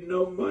 Don't get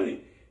no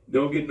money.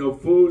 Don't get no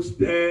food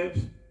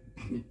stamps.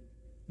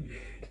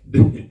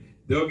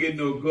 Don't get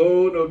no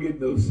gold. Don't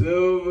get no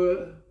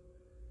silver.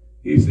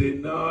 He said,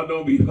 no,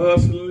 don't be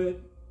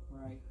hustling.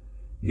 Right.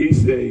 He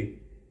said,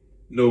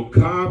 no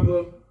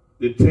copper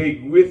to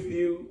take with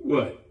you.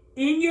 What?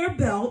 In your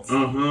belt.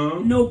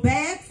 No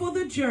bag for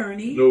the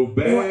journey. No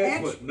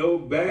bag. No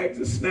bags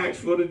of snacks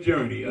for the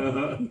journey.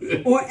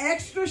 Or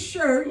extra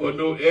shirt. Or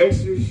no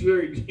extra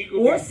shirt. You're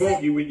going to be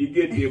funky when you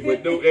get there,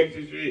 but no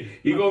extra shirt.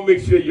 You're going to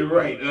make sure you're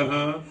right.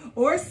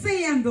 Or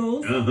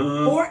sandals.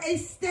 Or a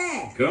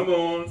staff. Come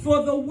on.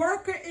 For the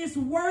worker is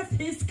worth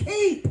his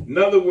keep. In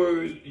other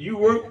words, you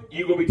work,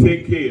 you're going to be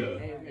taken care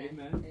of.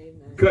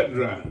 Amen. Cut and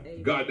dry.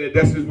 God,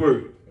 that's his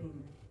word.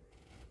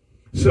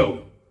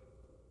 So,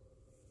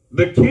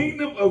 the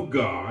kingdom of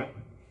God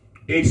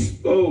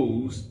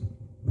exposed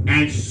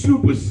and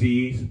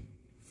supersedes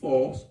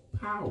false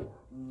power.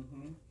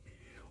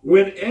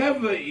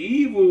 Whenever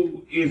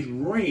evil is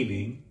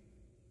reigning,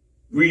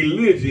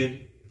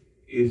 religion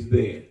is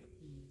there.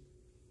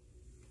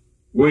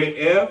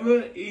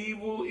 Wherever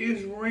evil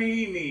is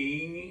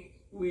reigning,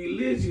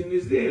 religion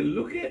is there.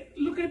 Look at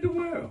the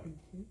world.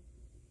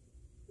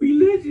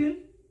 Religion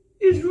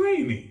is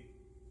reigning.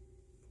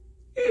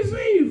 It's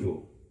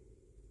evil.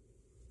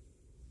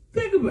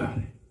 Think about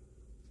it.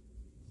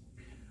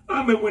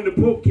 I remember when the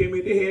Pope came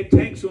in, they had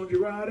tanks on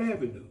Girard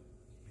Avenue.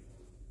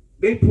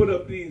 They put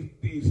up these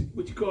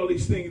what you call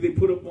these things they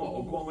put up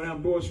on going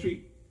down Broad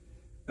Street,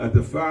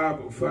 the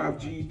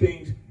 5G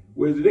things,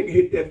 where they can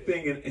hit that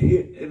thing and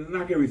hit and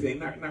knock everything,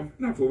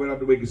 knock for right out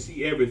the way, can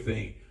see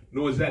everything,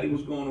 know exactly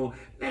what's going on.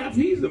 Now, if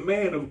he's a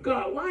man of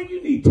God, why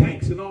you need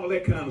tanks and all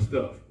that kind of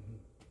stuff?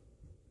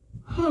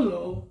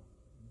 Hello.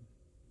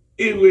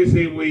 It was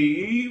a way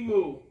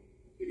evil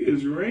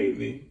is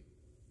reigning.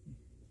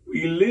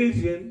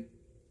 Religion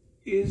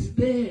is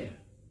there.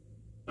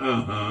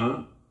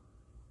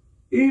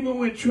 Even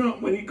when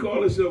Trump, when he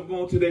called himself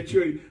going to that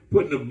church,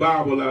 putting the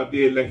Bible out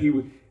there like he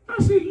was,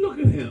 I said, look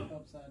at him.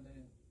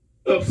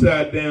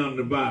 Upside down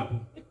the Bible.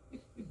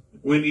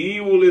 When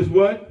evil is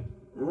what?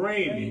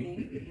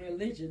 Reigning.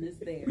 Religion is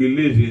there.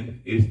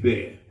 Religion is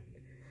there.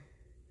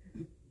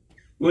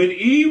 When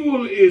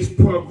evil is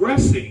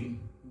progressing,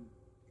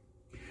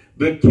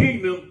 the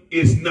kingdom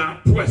is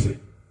not present.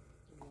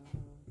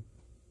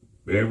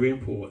 Very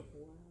important.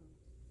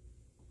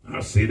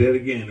 I'll say that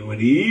again.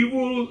 When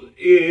evil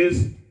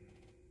is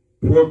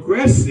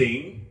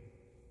progressing,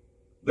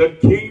 the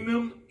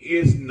kingdom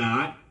is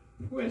not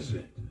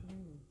present.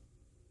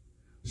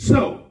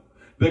 So,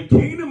 the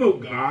kingdom of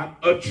God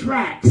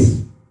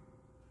attracts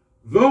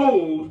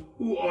those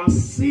who are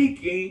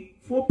seeking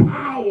for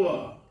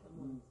power.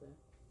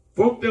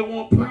 Folk that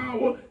want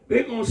power,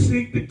 they're going to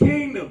seek the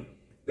kingdom.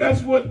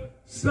 That's what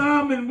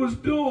Simon was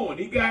doing.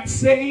 He got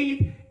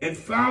saved and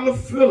followed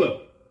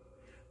Philip.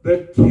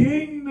 The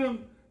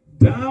kingdom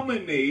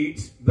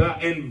dominates the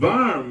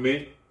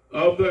environment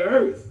of the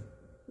earth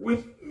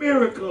with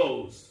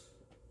miracles.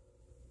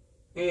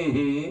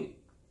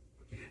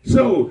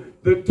 So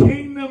the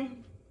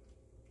kingdom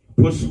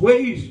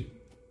persuades you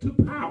to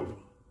power.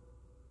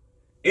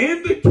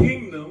 In the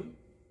kingdom,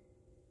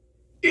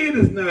 it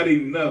is not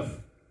enough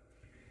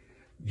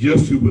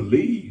just to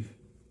believe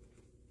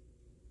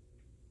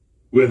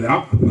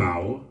without the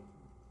power.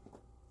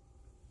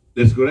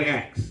 Let's go to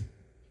Acts.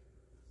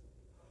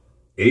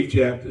 8th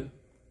chapter,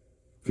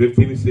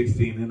 15 and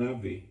 16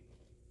 NIV.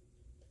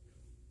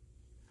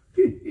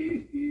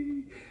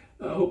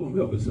 I hope I'm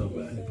helping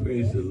somebody.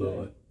 Praise the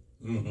Lord.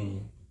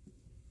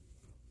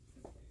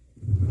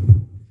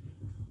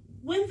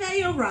 When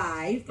they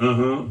arrived,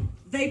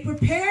 They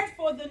prepared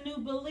for the new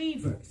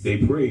believers. They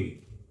prayed.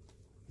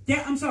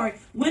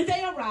 When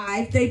they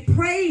arrived, they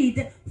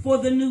prayed for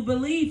the new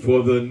believers.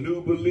 For the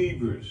new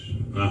believers.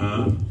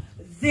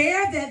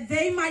 There that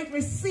they might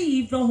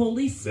receive the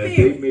Holy Spirit. That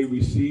they may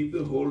receive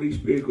the Holy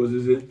Spirit, because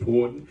it's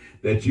important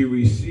that you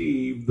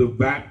receive the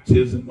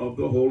baptism of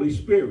the Holy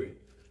Spirit.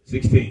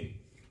 16.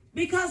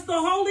 Because the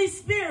Holy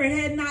Spirit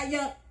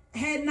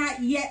had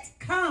not yet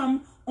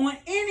come on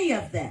any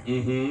of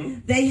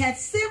them. They had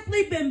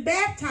simply been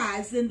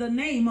baptized in the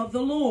name of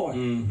the Lord.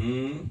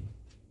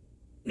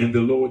 In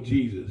the Lord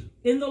Jesus.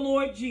 In the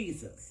Lord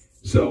Jesus.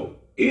 So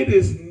it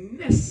is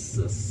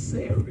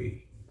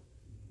necessary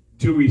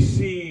to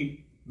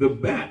receive the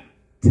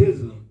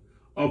baptism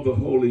of the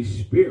Holy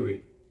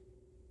Spirit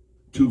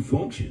to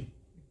function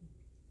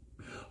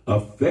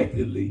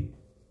effectively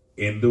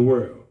in the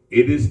world.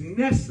 It is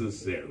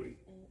necessary.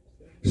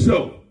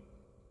 So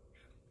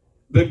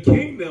the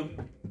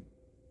kingdom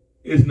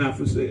is not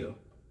for sale.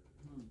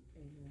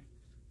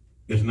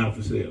 It's not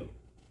for sale.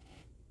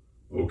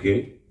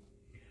 Okay?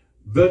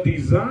 The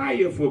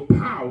desire for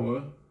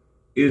power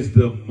is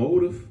the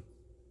motive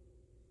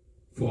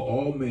for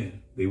all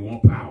men. They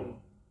want power.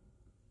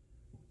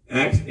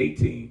 Acts 8,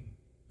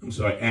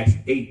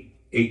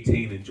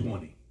 18 and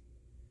 20.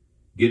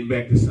 Getting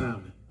back to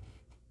Simon.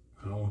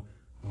 I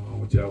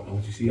want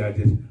you to see how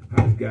this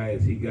guy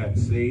is. He got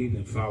saved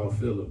and followed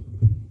Philip.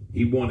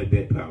 He wanted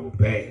that power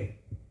bad.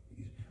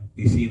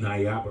 He seen how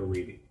he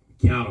operated.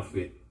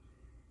 Counterfeit.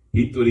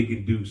 He thought he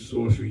could do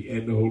sorcery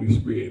and the Holy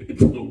Spirit. It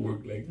don't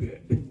work like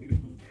that.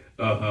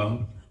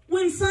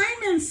 When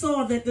Simon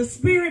saw that the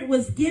Spirit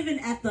was given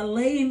at the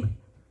laying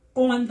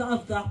on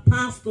of the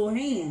apostle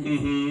hands,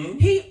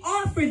 he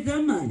offered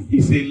them money.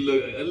 He said,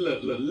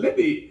 look, let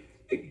me,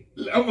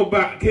 how much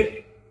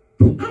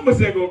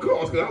that going to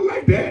cost? Because I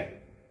like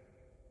that.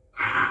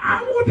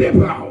 I want that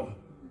power.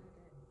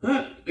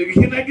 Huh?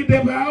 Can I get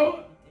that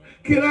power?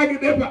 Can I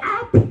get that power?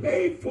 I'll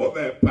pay for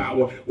that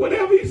power.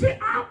 Whatever you say,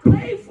 I'll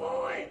pay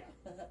for it.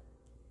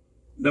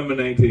 Number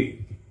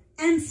 19.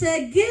 And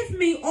said, give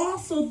me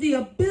also the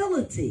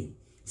ability,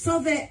 so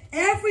that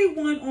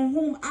everyone on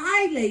whom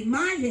I lay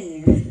my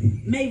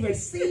hands may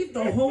receive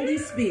the Holy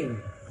Spirit.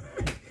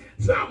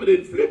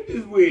 Somebody flipped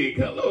his wig.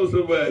 Hello,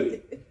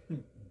 somebody.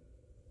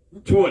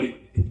 20.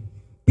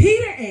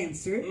 Peter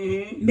answered,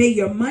 may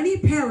your money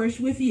perish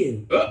with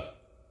you.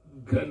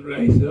 Cutting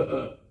rice.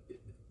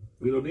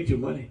 We don't need your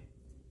money.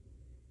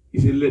 He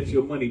said, let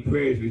your money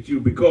perish with you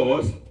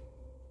because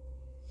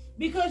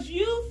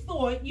you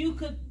thought you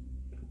could.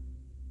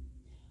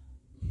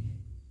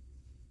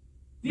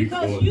 You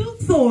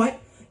thought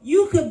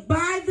you could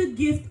buy the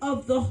gift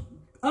of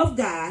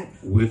God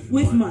with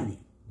money.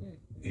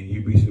 And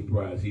you'd be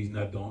surprised. He's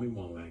not the only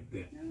one like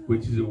that.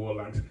 Witches and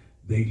warlocks,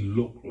 they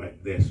look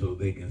like that so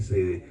they can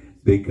say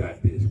they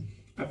got this.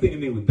 I think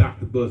his name was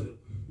Dr. Buzzard.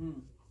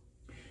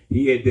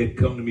 He had that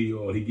come to me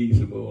oil. He gave you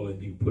some oil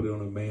and you put it on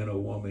a man or a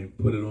woman,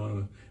 put it on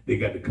them. They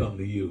got to come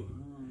to you.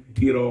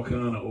 He had all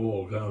kind of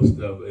oil, kind of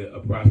stuff, a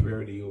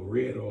prosperity or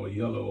red or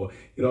yellow, or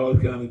he had all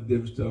kind of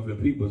different stuff,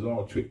 and people was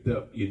all tricked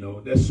up, you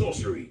know. That's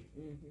sorcery.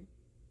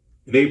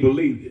 And they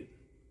believed it.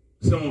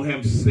 Some of them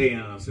have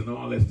seance and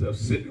all that stuff,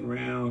 sitting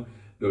around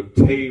the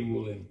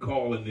table and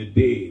calling the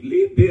dead.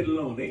 Leave dead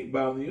alone. They ain't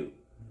bothering you.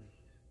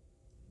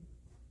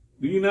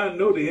 Do you not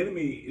know the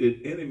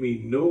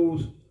enemy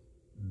knows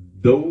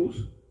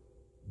those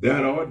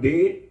that are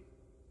dead?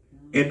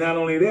 And not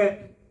only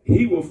that,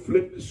 he will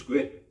flip the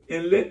script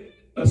and let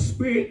a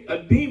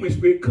demon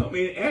spirit come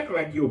in and act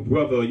like your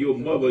brother or your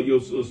mother or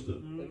your sister.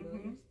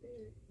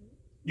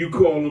 You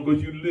call them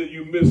because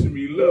you miss them,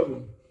 you love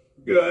them.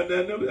 God,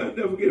 I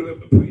never forget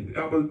it.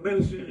 I was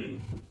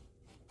ministering.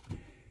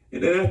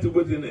 And then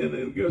afterwards, and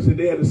the girl said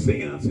they had a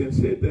seance and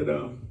said that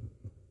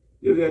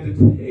they was at the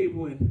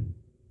table and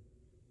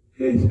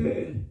they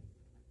said,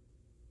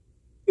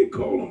 they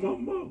called on my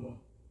mother.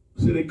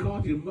 So they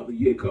called your mother?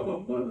 Yeah,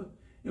 called my mother.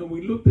 And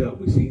we looked up,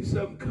 we seen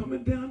something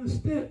coming down the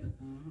step.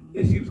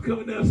 And she was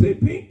coming down and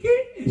said, Pinky.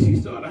 And she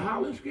started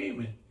hollering,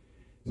 screaming.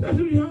 So I said,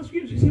 you hollering,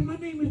 screaming? She said, my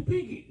name is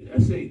Pinky. I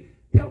said,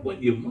 that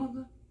wasn't your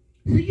mother.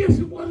 He said, yes,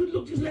 it was. It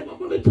looked just like my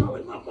mother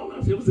told my mama.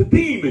 I said, it was a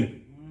demon.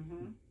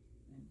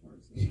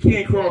 She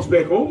can't cross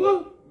back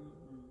over.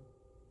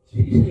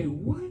 She said,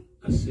 what?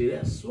 I said,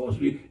 that's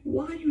sorcery.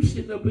 Why are you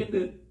sitting up in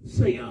the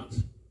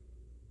seance?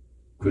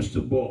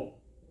 Crystal ball,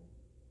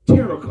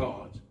 tarot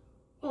cards,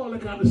 all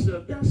that kind of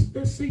stuff.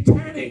 That's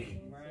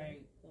satanic.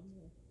 Right.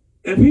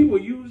 And people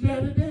use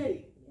that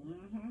today.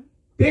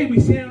 They be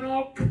saying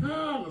all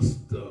kind of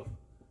stuff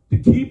to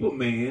keep a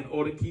man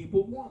or to keep a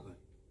woman.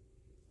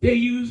 They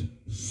use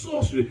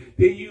sorcery.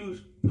 They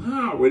use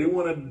power. They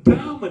want to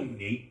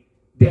dominate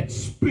that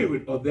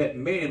spirit of that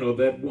man or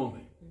that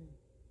woman.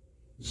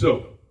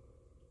 So,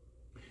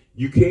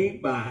 you can't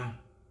buy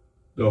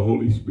the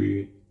Holy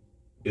Spirit.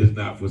 It's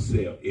not for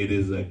sale. It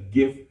is a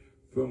gift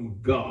from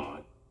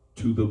God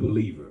to the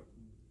believer.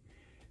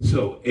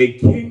 So, a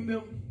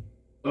kingdom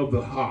of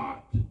the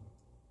heart.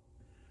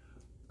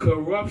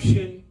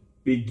 Corruption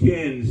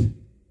begins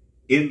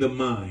in the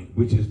mind,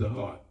 which is the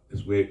heart.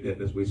 That's where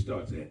it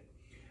starts at.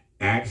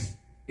 Acts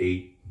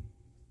 8,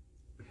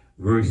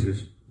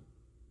 verses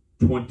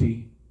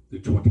 20 to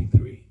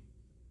 23.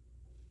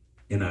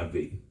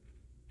 NIV.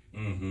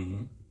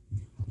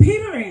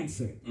 Peter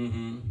answered,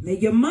 may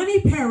your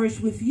money perish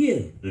with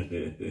you,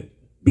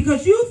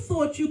 because you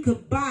thought you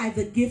could buy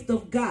the gift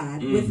of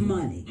God with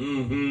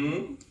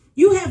money.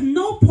 You have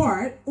no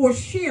part or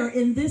share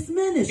in this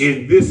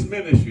ministry. In this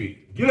ministry.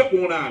 Get up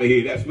on out of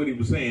here. That's what he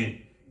was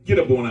saying. Get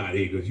up on out of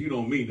here, because you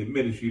don't mean the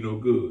ministry no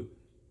good.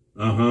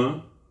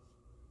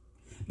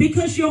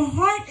 Because your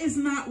heart is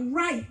not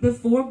right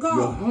before God.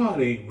 Your heart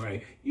ain't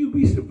right. You'd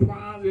be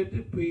surprised at the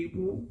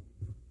people.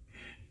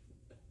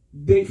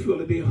 They feel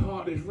that their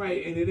heart is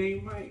right and it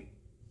ain't right.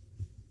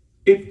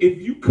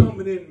 If you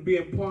coming in and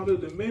being part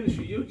of the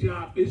ministry, your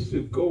job is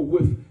to go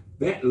with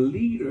that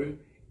leader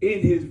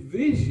in his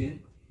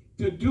vision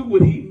to do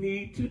what he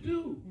needs to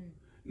do.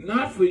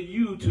 Not for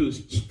you to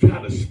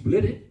try to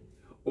split it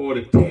or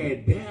to tear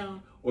it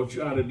down or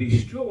try to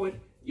destroy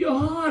it. Your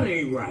heart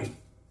ain't right.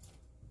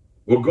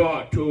 Well,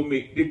 God told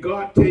me, did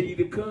God tell you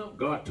to come?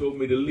 God told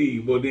me to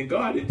leave. Well, then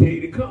God didn't tell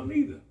you to come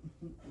either.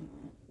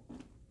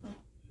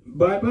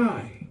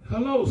 Bye-bye.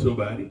 Hello,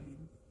 somebody.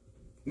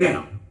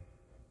 Now,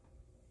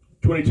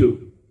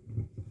 22.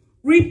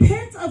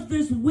 Repent of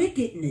this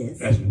wickedness.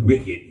 That's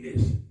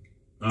wickedness.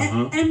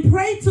 And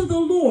pray to the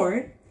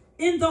Lord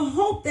in the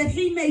hope that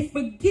he may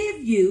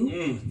forgive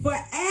you for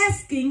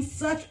asking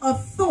such a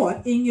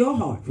thought in your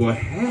heart. For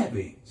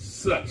having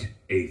such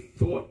a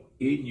thought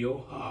in your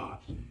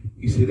heart.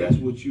 You see, that's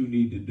what you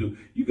need to do.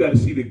 You got to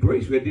see the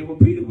grace right there what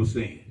Peter was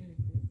saying.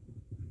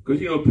 Because,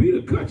 you know,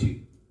 Peter cut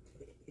you.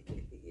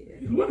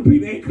 What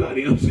Peter ain't cut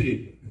him,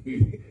 see.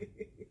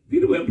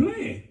 Peter wasn't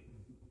playing.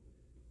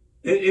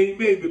 And he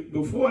made,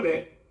 before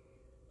that,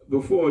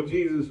 before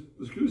Jesus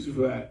was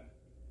crucified,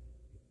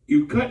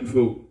 you cutting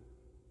folk.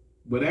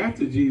 But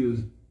after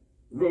Jesus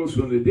rose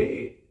from the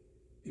dead,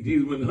 and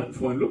Jesus went hunting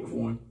for him, looking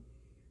for him,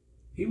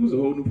 he was a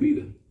whole new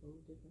Peter.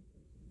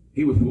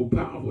 He was more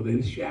powerful than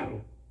his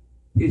shadow.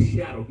 His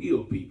shadow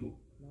healed people.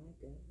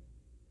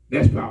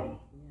 That's power.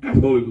 That's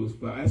Holy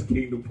Ghost power. That's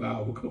kingdom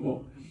power. Come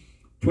on.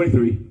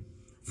 23.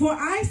 For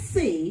I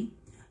see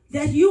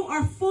that you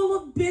are full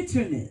of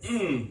bitterness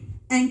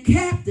and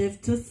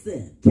captive to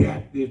sin.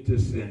 Captive to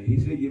sin. He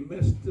said, you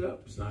messed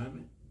up,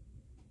 Simon.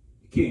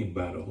 You can't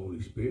buy the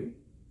Holy Spirit.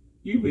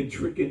 You've been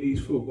tricking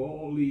these folk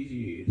all these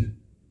years. And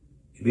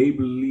they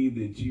believe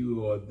that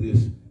you are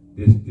this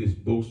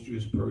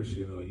boisterous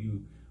person, or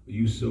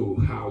you so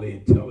highly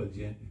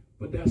intelligent.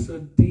 But that's a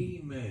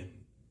demon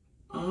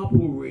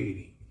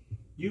operating.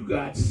 You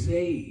got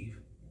saved.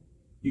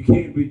 You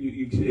can't be,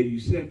 you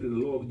said to the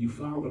Lord, you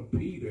follow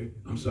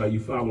you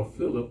follow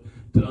Philip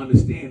to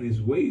understand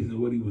his ways and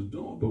what he was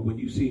doing. But when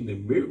you seen the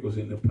miracles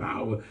and the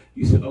power,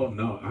 you said, oh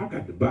no, I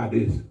got to buy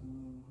this.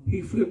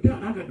 He flipped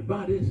out, I got to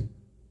buy this.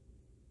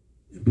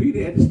 And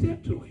Peter had to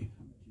step to him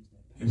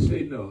and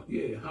say, no,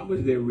 yeah, how much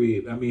is that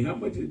rib? I mean, how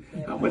much is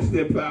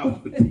that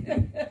power?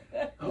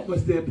 How much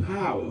is that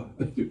power?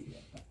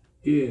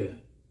 Yeah,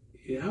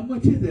 how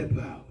much is that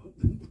power?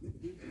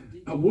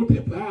 I want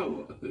that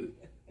power.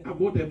 I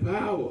want that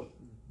power.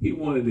 He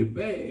wanted it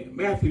bad.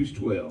 Matthew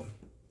 12,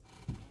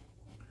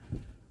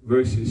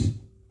 verses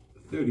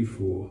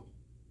 34,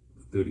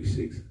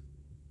 36,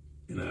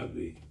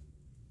 NIV.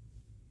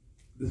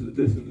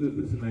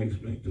 Listen, I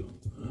explain to him.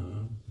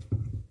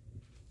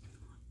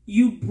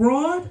 You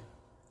brood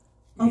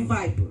of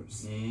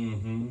vipers.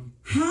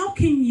 How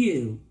can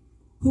you,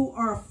 who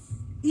are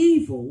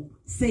evil,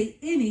 say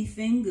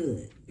anything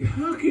good?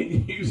 How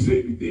can you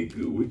say anything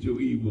good with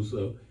your evil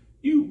self?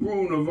 You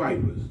brood of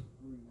vipers.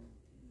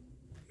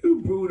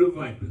 You brood of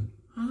vipers.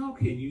 How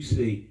can you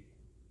say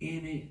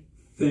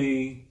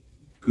anything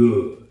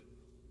good?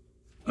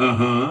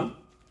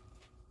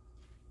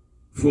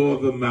 For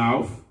the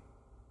mouth.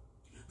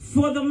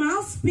 For the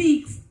mouth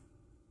speaks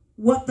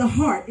what the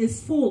heart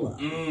is full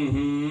of.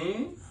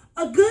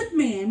 A good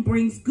man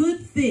brings good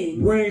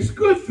things. Brings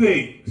good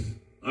things.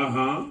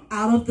 Out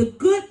of the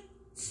good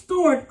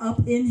stored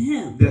up in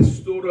him. That's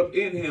stored up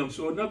in him.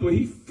 So in other words,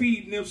 he's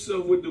feeding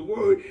himself with the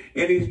word,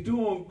 and he's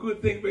doing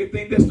good things, great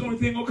things. That's the only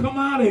thing gonna come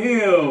out of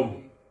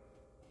him.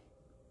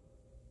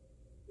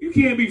 You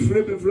can't be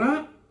flipping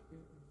flop.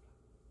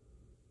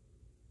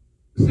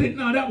 Say,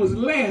 no, that was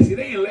Lassie.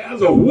 That ain't Lassie. That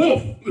was a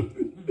wolf.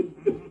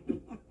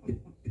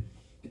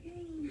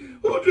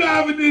 Who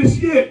driving this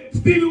shit?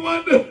 Stevie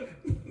Wonder?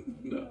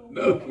 No, in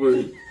other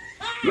words,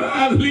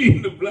 blind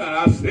leading the blind.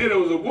 I said it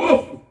was a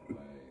wolf.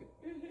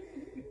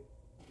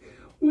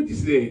 What'd you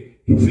say?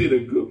 He said a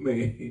good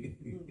man.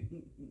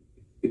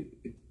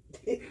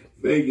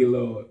 Thank you,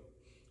 Lord.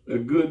 A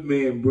good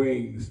man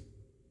brings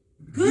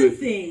good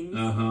things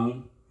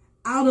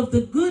out of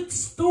the good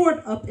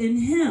stored up in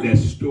him.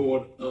 That's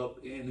stored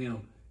up in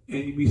him.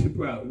 And you'd be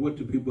surprised. What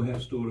do people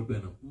have stored up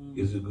in them?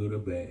 Is it good or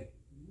bad?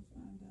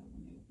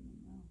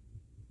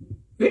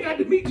 They got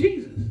to meet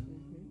Jesus.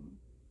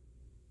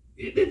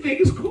 They think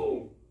it's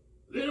cool.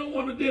 They don't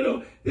want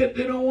to. They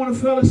don't want to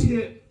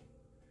fellowship.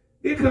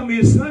 They come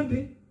in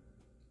Sunday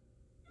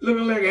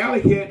looking like an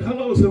alley cat.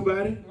 Hello,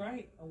 somebody.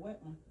 Right, a wet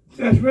one.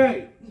 That's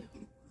right.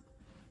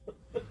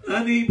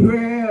 I need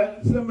prayer.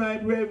 Somebody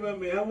pray for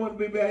me. I want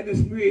to be back in the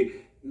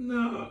spirit.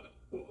 No.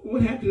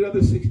 What happened to the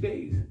other 6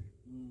 days?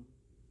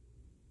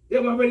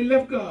 They've already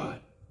left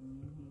God.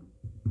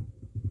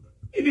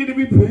 You need to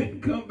repent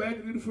and come back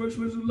and do the first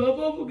words of love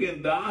over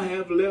again. Thou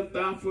have left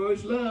thy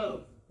first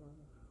love.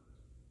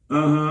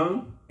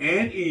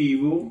 And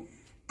evil.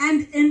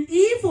 And an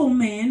evil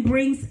man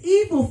brings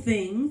evil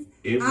things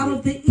out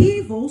of the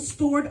evil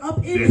stored up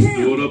in him. That's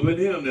stored up in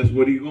him. That's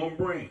what he's going to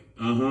bring.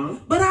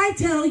 But I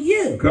tell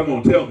you. Come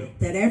on, tell me.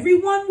 That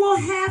everyone will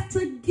have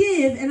to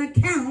give an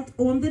account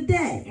on the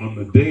day. On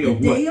the day of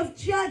what? The day of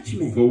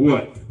judgment. For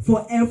what?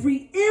 For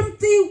every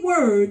empty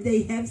word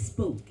they have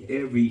spoken.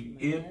 Every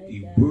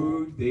empty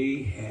word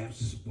they have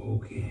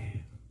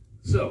spoken.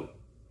 So,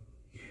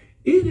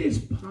 it is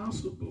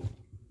possible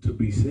to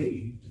be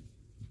saved,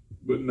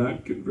 but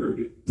not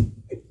converted.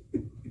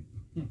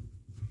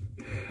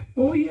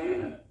 Oh,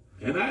 yeah.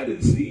 And I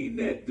done seen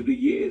that through the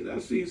years.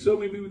 I've seen so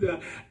many people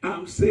that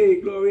I'm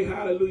saved, glory,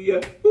 hallelujah.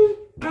 Ooh,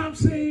 I'm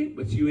saved,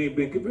 but you ain't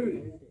been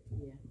converted.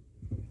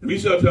 If you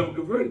start talking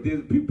converted,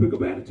 then people pick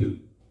up attitude.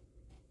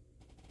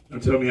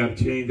 Don't tell me how to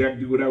change. I can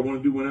do what I want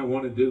to do when I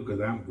want to do because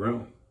I'm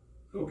grown.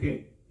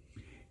 Okay.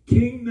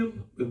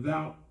 Kingdom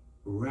without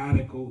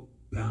radical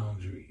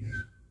boundaries.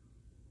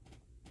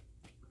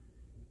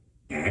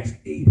 Acts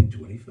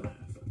 8:25.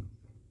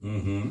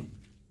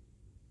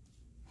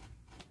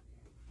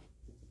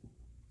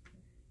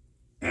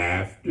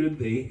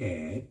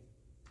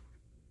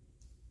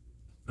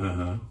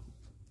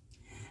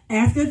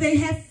 After they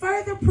had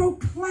further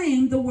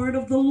proclaimed the word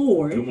of the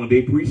Lord. Come on,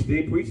 they preached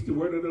the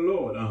word of the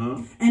Lord.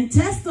 And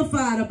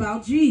testified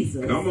about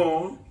Jesus. Come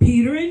on.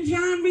 Peter and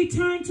John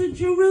returned to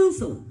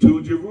Jerusalem.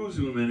 To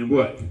Jerusalem and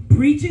what?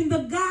 Preaching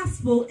the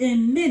gospel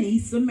in many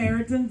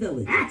Samaritan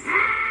villages.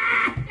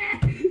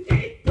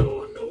 They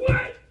doing the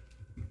what?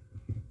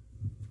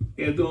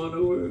 They're doing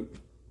the work.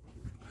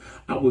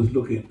 I was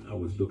looking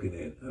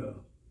at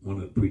one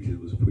of the preachers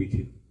was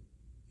preaching,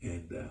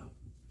 and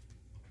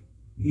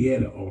he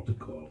had an altar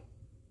call.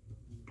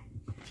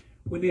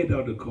 When they had the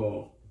altar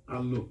call, I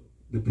looked.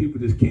 The people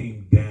just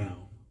came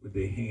down with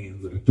their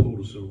hands with a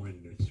total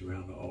surrender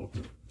around the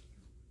altar.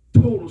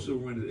 Total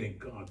surrender, and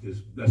God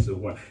just blessed their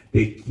heart.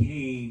 They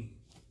came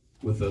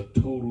with a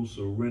total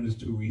surrender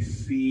to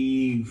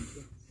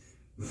receive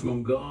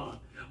from God.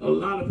 A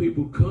lot of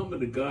people coming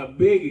to God,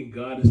 begging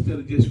God instead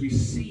of just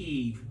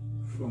receive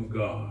from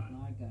God.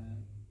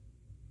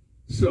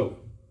 So,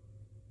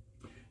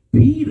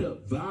 Peter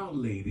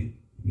violated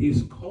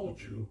his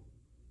cultural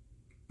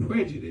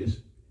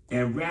prejudice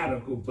and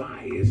radical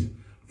bias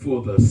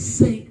for the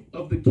sake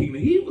of the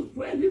kingdom. He was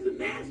he's a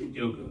nasty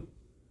joker.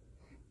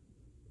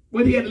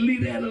 But he had to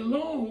leave that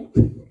alone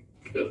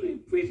because he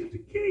preaches the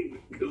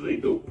kingdom, because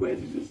ain't no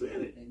prejudice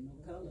in it.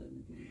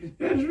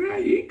 That's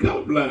right, he ain't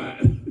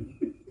colorblind.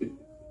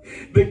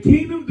 The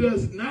kingdom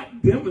does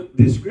not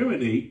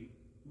discriminate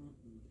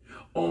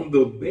on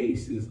the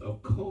basis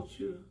of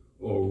culture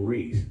or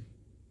race,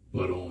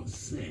 but on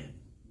sin.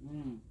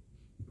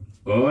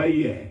 Oh,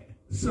 yeah.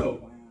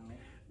 So,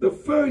 the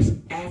first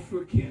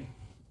African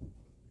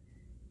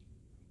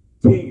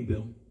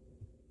kingdom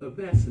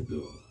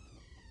ambassador.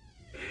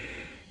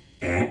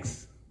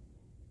 Acts,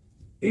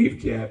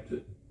 8th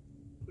chapter,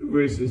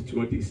 verses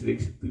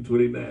 26 through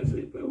 29.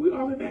 Say, but we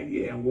all in that?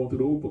 Yeah, I'm going through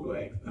the whole book of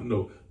Acts. I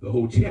know the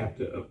whole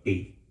chapter of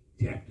 8th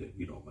chapter, if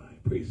you don't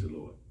mind. Praise the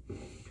Lord.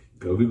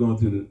 Because we're going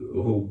through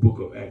the whole book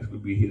of Acts. We'll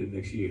be here the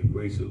next year.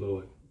 Praise the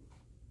Lord.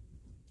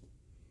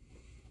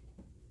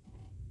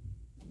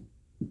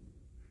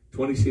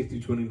 26 to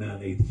 29,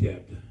 8th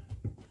chapter.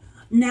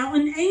 Now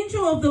an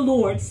angel of the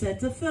Lord said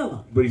to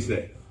Philip, What did he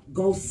say?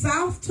 Go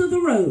south to the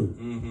road.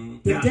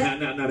 Now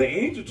the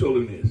angel told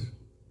him this.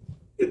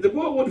 If the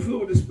boy wasn't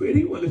filled with the Spirit,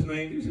 he wasn't listening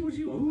to angel. He said, what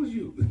you want? Who's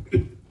you?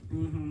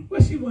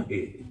 What's you want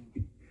here?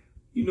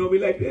 You know me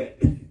like that?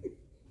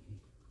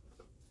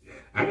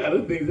 I got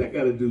other things I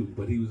got to do.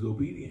 But he was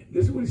obedient.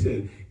 This is what he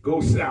said. Go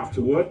south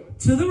to what?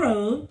 To the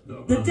road,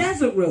 the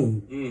desert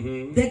road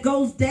that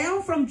goes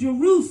down from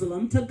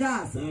Jerusalem to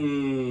Gaza.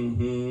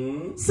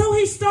 So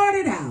he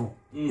started out,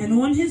 and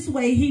on his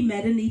way he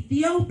met an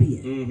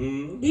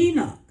Ethiopian,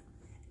 Enoch,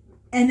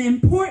 an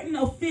important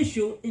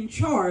official in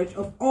charge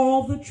of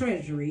all the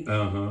treasury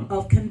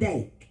of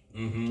Kandake,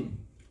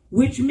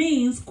 which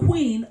means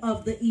queen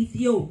of the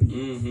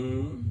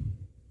Ethiopians.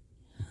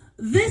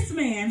 This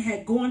man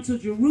had gone to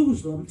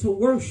Jerusalem to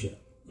worship.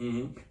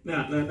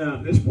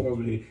 Now, this part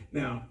over here.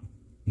 Now,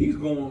 he's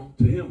going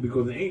to him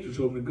because the angel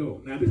told him to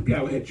go. Now, this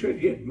guy had treasure.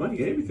 He had money,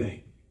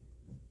 everything.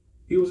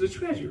 He was a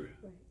treasurer.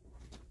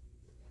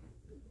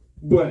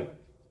 But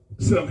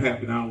something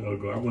happened. I don't want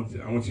to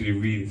go. I want you to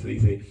read it. So he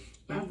said,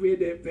 I've read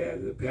that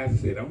passage. The pastor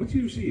said, I want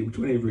you to see it. Which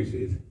 28 verse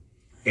is.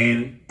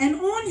 And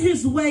on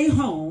his way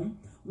home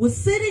was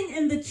sitting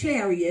in the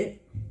chariot.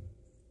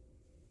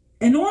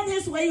 And on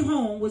his way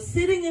home was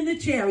sitting in the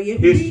chariot.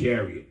 His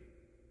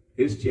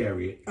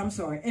chariot. I'm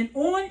sorry. And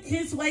on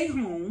his way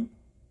home,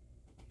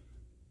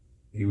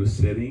 he was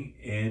sitting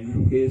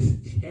in his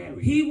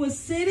chariot. He was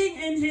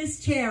sitting in his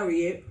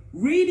chariot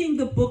reading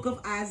the book of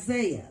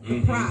Isaiah,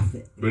 the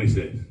prophet. What he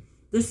says?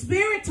 The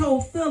Spirit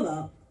told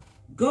Philip,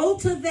 go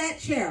to that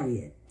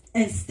chariot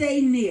and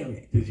stay near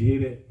it. Did you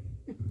hear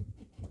that?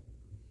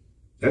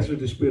 That's what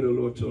the Spirit of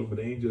the Lord told him, but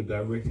the angel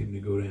directed him to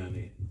go down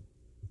there.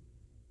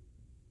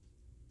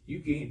 You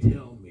can't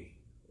tell me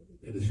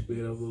that the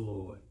Spirit of the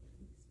Lord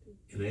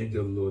and the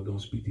angel of the Lord don't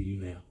speak to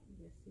you now.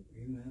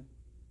 Amen.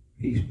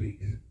 He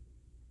speaks.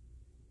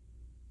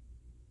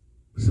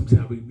 But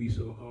sometimes we be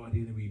so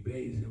hard-headed and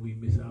rebellious and we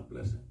miss our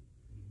blessing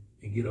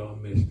and get all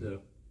messed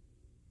up.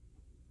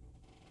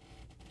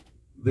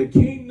 The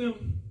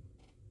kingdom,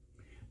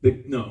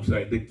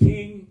 the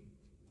king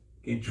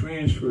can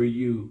transfer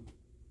you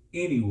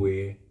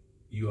anywhere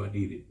you are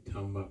needed.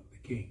 Talking about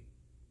the king.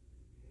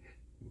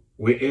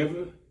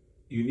 Wherever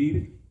you need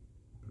it,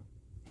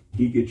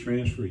 he can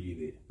transfer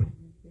you there.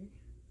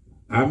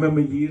 I remember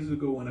years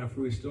ago when I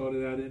first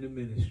started out in the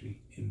ministry,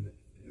 in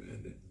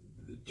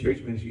the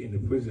church ministry, in the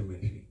prison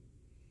ministry.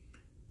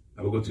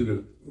 I would go to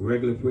the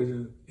regular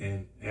prison,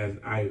 and as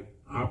I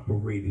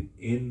operated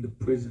in the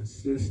prison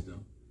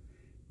system,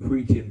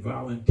 preaching,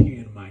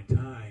 volunteering my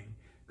time,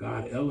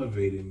 God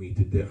elevated me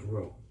to death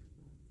row.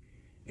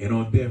 And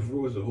on death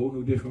row is a whole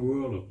new different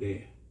world up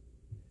there.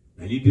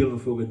 And you're dealing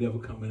with folk that never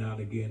coming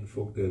out again,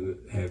 folk that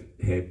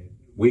had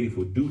waited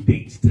for due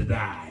dates to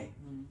die.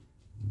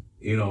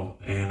 You know,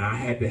 and I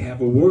had to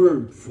have a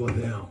word for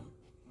them.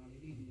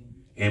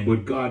 And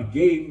what God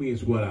gave me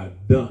is what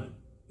I've done.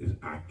 Is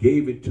I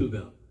gave it to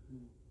them.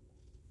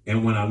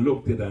 And when I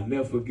looked at it, I'll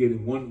never forget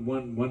it.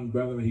 One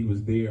brother, he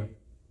was there.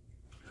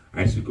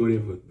 I used to go there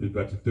for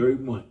about the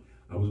third month.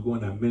 I was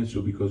going to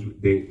minister because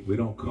they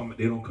don't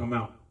come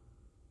out.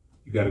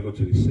 You got to go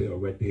to the cell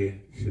right there,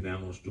 sit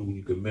down on a stool,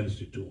 you can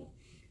minister to them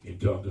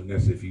and talk to them.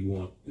 That's if you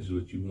want. This is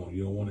what you want.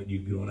 You don't want it, you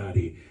get on out of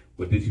here.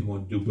 But this you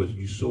want to do, but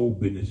you soul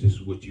business, this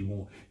is what you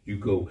want. You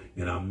go,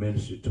 and I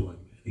minister to him.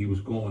 He was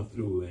going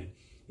through, and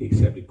he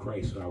accepted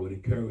Christ, so I would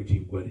encourage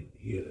him. But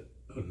he had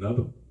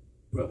another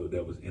brother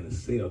that was in a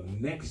cell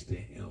next to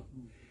him.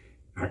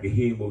 I could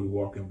hear him while we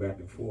were walking back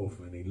and forth,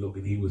 and he looked,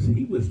 and he was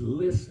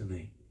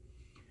listening.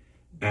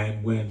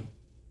 And when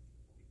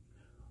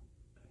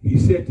he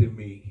said to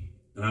me,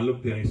 and I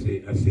looked at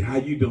him and I said, how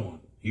you doing?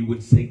 He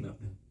wouldn't say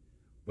nothing.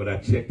 But I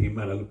checked him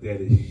out. I looked at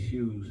his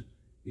shoes.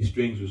 His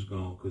strings was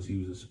gone because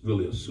he was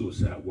really a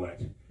suicide watch.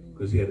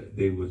 Because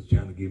they was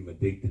trying to give him a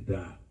date to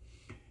die.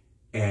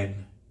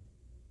 And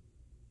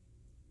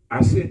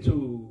I said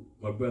to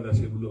my brother, I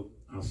said, well, look,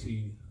 I'll see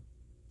you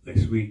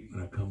next week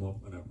when I come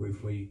up and I pray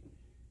for you.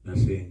 And I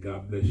said,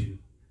 God bless you.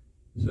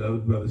 So the other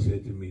brother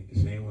said to me, the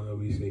same one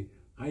over, he said,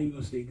 how you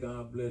going to say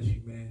God bless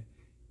you, man?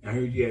 I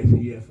heard you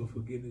ask for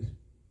forgiveness.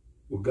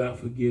 Will God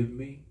forgive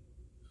me?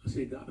 I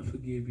said, God will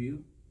forgive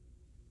you.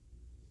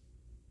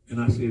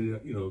 And I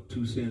said,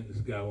 2 sins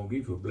this guy won't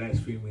give for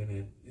blasphemy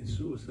and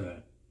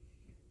suicide.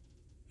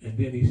 And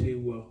then he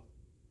said, well,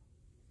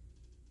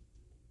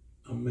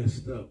 I'm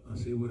messed up. I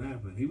said, what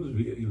happened? He was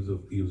a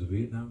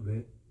Vietnam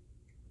vet.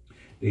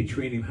 They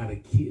trained him how to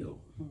kill.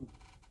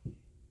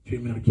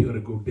 Trained him how to kill,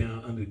 to go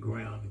down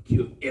underground and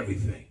kill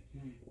everything.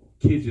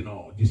 Kids and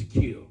all, just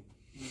kill.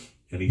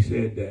 And he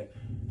said that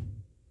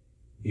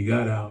he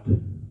got out,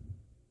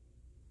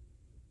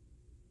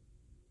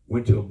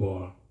 went to a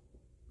bar.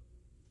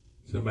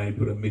 Somebody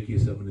put a Mickey or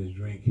something in his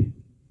drink. And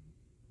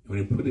when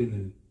they put it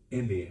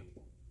in there,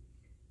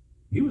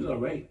 he was all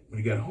right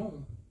when he got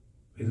home.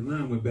 His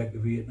mom went back to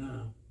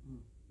Vietnam,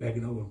 back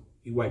in over.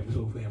 He wiped his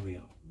whole family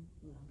out.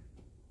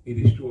 He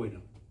destroyed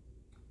them.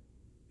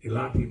 They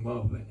locked him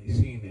up, and they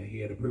seen that he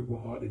had a Purple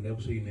Heart. They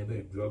never seen he never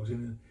had drugs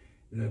in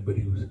it, but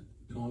he was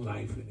on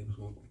life, and he was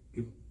going to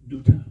give him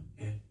due time.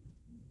 And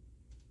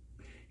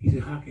he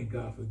said, how can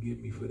God forgive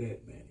me for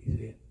that, man? He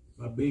said,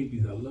 my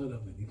babies, I love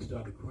them. And he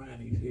started crying.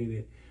 He said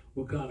that,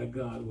 what kind of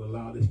God will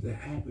allow this to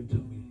happen to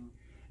me?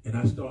 And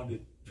I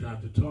started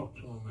trying to talk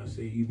to him. I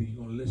say, either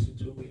you're going to listen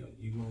to me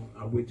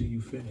or I'll wait till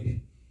you finish.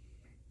 And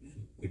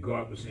the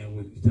guard was saying,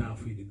 well, it's time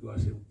for you to go. I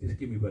said, just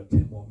give me about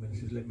 10 more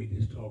minutes. Just let me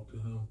just talk to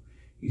him.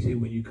 He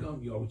said, when you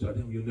come, you always talk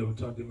to him. You'll never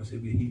talk to him. I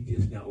said, well, he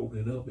just now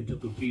opened it up. It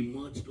took him 3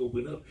 months to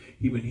open up.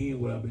 He been hearing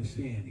what I've been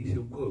saying. He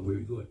said, good,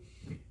 very good.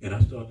 And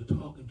I started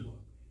talking to him.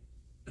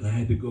 And I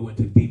had to go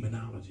into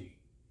demonology.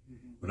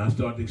 When I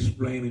started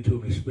explaining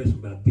to him, especially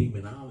about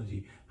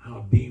demonology,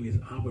 how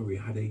demons operate,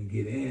 how they can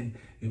get in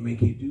and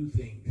make you do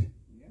things.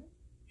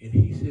 And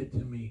he said to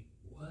me,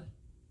 what?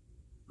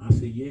 I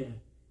said, yeah.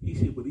 He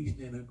said, but each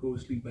night I go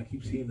to sleep, I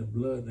keep seeing the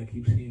blood and I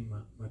keep seeing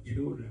my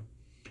children.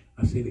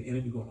 I say the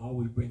enemy going to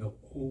always bring up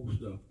old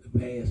stuff, the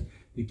past,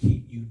 to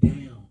keep you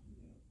down.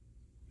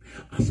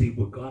 I say,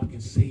 but God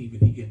can save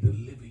and he can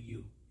deliver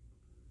you.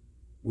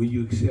 Will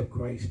you accept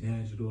Christ now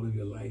as the Lord of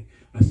your life?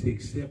 I say,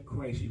 accept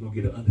Christ, you're going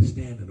to get an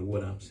understanding of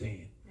what I'm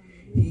saying.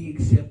 He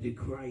accepted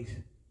Christ.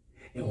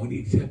 And when he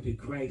accepted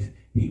Christ,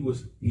 he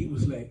was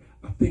like,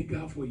 I thank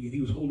God for you. And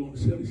he was holding on to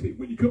himself. He said,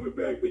 when you coming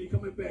back? When you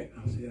coming back?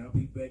 I said, I'll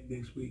be back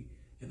next week.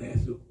 And I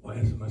asked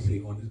him, I say,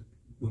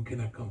 when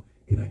can I come?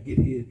 Can I get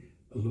here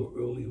a little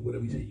early or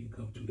whatever? He said, you can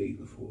come 2 days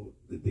before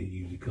the day you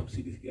usually come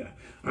see this guy.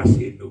 I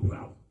said, no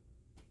problem.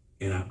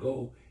 And I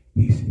go,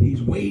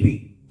 he's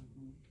waiting.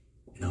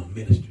 And I'm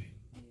ministering.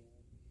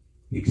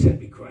 He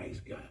accepted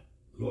Christ, God.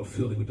 Lord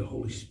filled him with the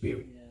Holy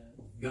Spirit.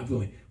 God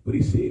filled him. But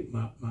he said,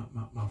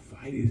 my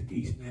fight is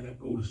each night I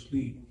go to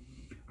sleep,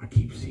 I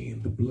keep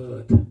seeing the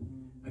blood.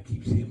 I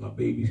keep seeing my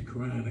babies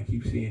crying. I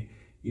keep seeing,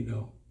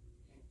 And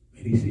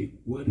he said,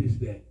 what is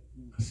that?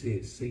 I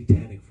said,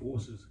 satanic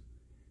forces.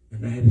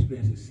 And I had this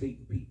man say,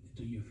 Satan peeked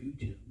into your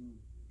future.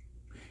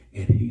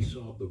 And he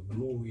saw the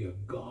glory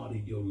of God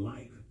in your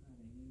life.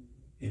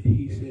 And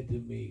he said to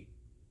me,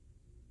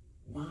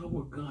 why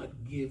would God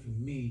give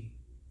me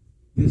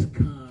this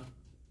kind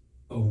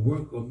of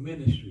work or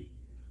ministry?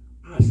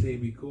 I say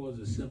because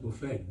of the simple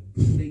fact,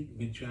 Satan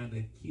been trying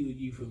to kill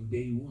you from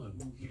day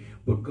one.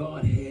 But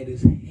God had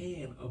his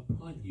hand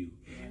upon you.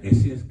 And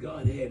since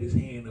God had his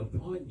hand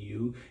upon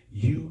you,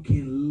 you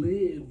can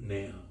live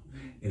now.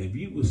 And if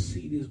you will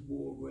see this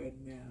boy right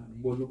now, the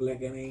boy look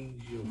like an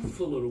angel,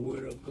 full of the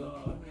word of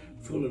God,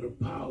 full of the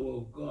power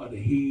of God,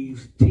 and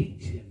he's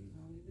teaching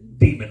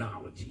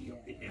demonology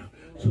up there now.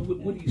 So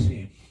what are you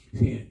saying?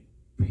 Saying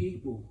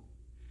people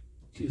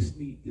just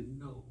need to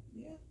know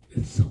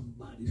that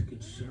somebody's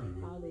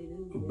concerned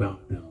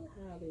about them.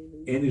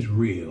 And it's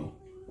real.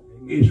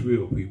 It's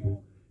real,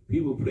 people.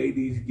 People play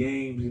these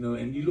games,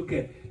 and you look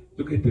at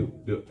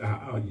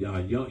our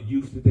young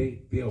youth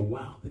today, they're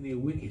wild and they're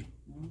wicked.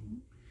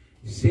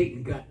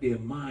 Satan got their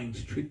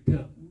minds tricked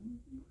up.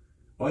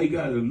 All you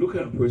got to look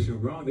at a person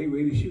wrong, they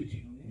ready to shoot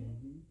you.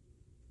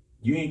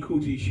 You ain't cool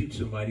till you shoot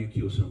somebody or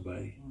kill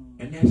somebody.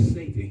 And that's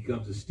Satan. He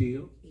comes to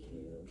steal,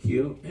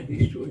 kill, and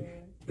destroy.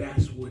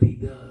 That's what he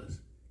does.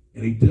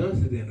 And he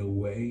does it in a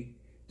way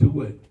to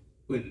what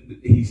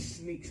he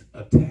sneaks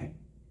attack.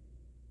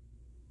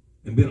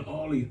 And then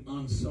all these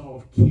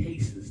unsolved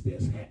cases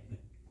that's happening.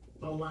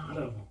 A lot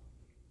of them.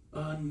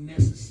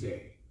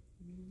 Unnecessary.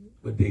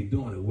 But they're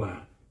doing it.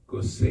 Why?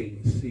 Because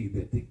Satan sees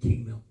that the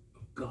kingdom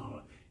of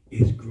God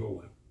is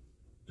growing.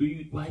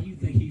 Why do you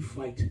think he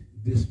fights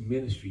this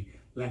ministry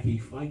like he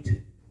fights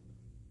it?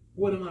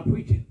 What am I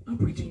preaching? I'm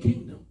preaching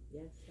kingdom.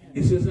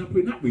 It says I'm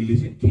preaching, not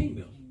religion,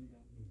 kingdom.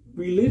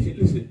 Religion,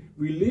 listen,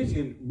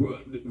 religion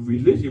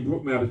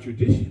brought me out of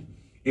tradition.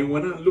 And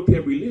when I looked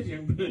at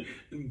religion,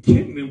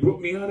 kingdom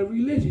brought me out of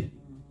religion.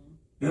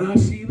 And I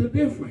see the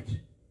difference.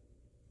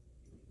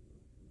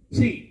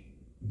 See,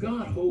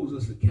 God holds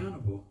us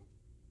accountable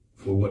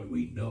for what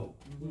we know,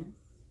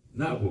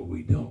 not what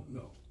we don't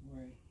know.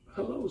 Right.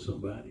 Hello,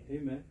 somebody.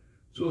 Amen.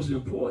 So it's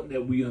important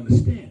that we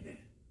understand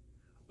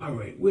that. All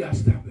right, where I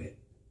stop at?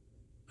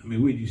 Where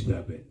did you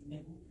stop at?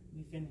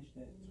 We finished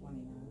at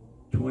 29.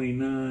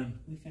 29.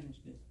 We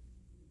finished it.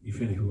 You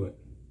finished what?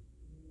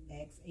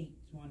 Acts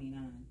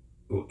 8:29.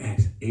 Oh,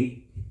 Acts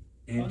 8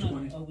 and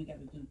 20. Oh, we got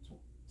to do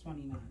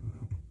 29.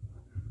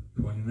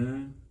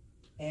 29.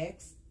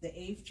 Acts, the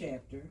 8th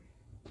chapter.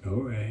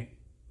 All right.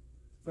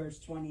 Verse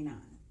 29.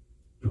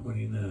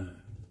 29.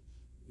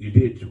 You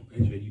did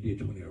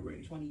 20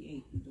 already.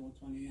 28. You're doing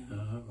 29.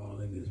 I'm all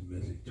in this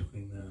message.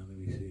 29. Let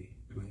me see.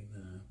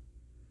 29.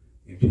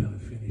 You're trying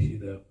to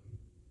finish it up.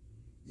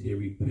 Say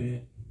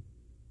repent.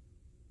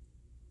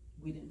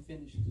 We didn't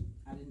finish.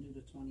 I didn't do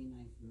the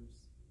 29th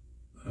verse.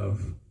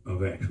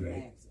 Of Acts,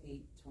 right? Acts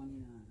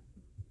 8:29.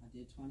 I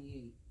did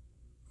 28.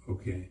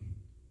 Okay.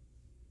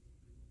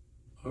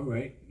 All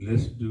right.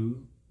 Let's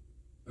do.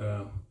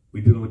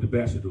 We're dealing with the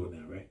ambassador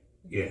now, right?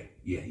 Yeah.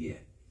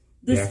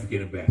 The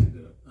African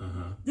ambassador.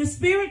 The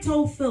Spirit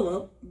told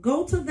Philip,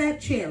 go to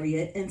that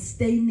chariot and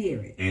stay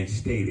near it. And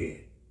stay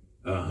there.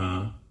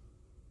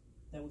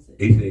 That was it.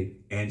 He said,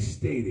 and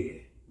stay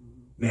there.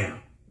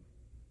 Now,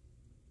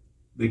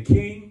 the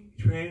king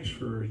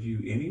transfers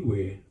you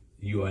anywhere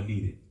you are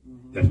needed.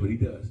 That's what he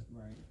does.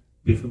 Right.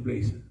 Different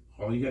places.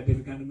 All you got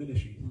different kind of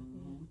ministries.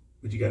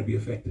 But you got to be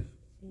effective.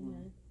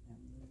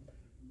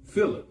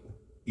 Philip,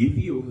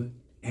 Ethiopia,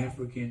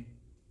 African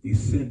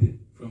descendant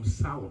from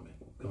Solomon.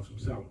 Comes from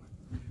Solomon.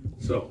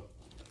 So,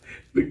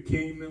 the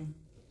kingdom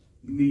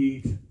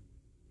needs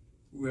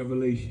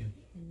revelation.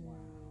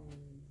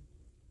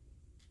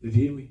 Did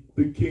you hear me?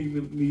 The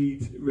kingdom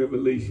needs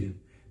revelation.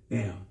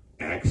 Now,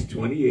 Acts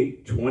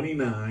 28,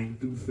 29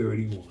 through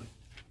 31.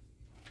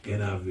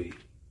 NIV.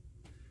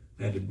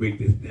 I had to break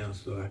this down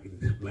so I can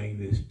explain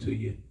this to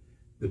you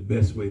the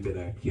best way that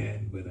I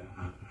can, but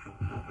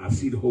I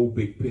see the whole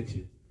big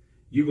picture.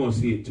 You're going to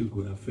see it too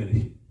when I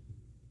finish it.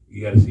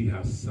 You got to see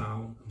how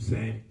solemn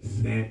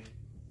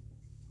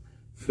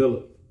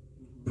Philip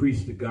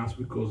preached the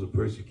gospel because of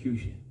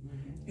persecution.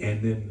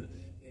 And then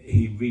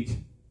he reached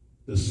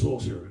the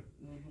sorcerer,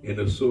 and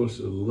the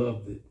sorcerer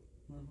loved it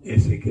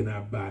and said, "Can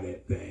I buy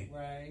that thing?"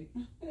 Right.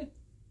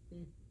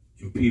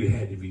 And Peter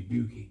had to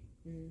rebuke him.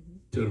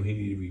 Told him he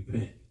needed to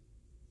repent.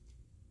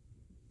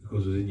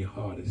 Because what's in your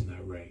heart is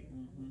not right.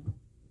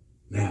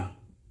 Now,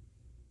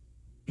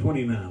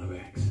 29 of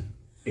Acts,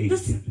 8th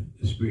chapter,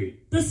 the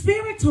Spirit. The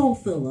Spirit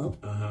told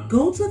Philip,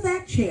 go to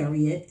that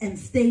chariot and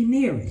stay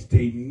near it.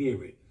 Stay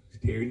near it.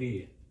 Stay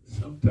near it.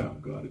 Sometimes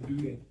God will do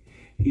that.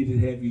 He just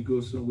have you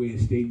go somewhere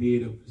and stay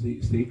near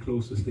it, stay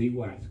closer, stay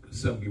watch, because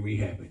something will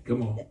happen.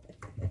 Come on.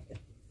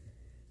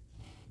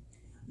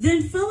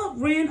 Then Philip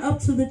ran up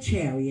to the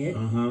chariot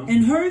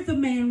and heard the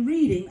man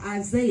reading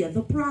Isaiah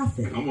the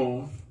prophet. Come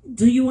on.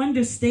 Do you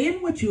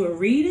understand what you are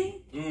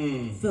reading?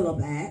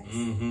 Philip asked.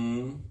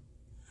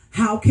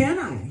 How can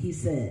I, he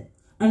said,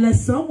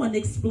 unless someone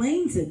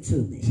explains it to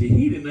me. See,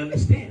 he didn't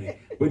understand it,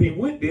 but he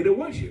went there to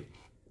worship.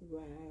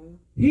 Wow.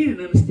 He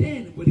didn't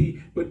understand it, but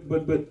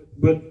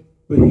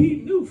he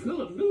knew,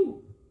 Philip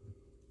knew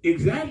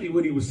exactly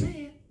what he was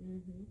saying.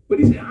 But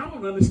he said, I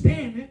don't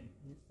understand it.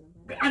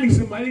 I need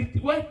somebody to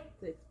what?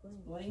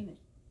 Explain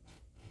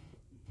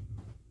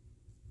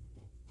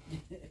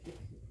it.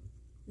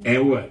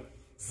 And what?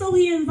 So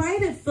he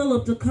invited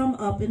Philip to come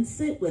up and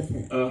sit with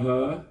him.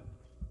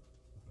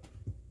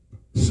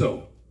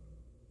 So,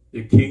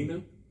 the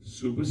kingdom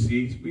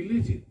supersedes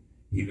religion.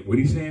 What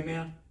he's saying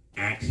now?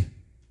 Acts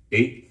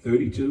 8,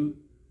 32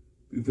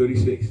 through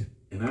 36.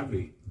 And I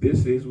read,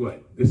 this is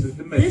what? This is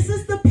the message. This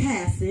is the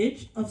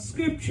passage of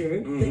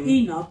scripture that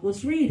Enoch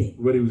was reading.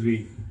 What he was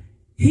reading?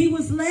 He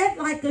was led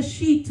like a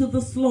sheep to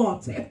the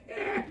slaughter.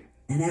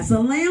 And as a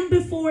lamb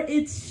before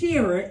its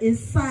shearer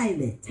is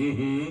silent.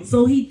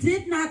 So he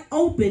did not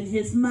open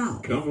his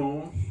mouth. Come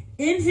on.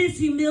 In his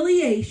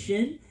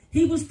humiliation,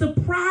 he was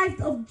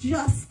deprived of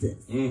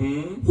justice.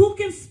 Who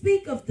can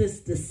speak of this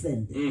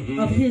descendant,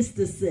 of his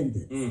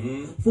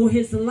descendants? For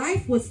his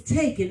life was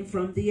taken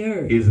from the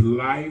earth. His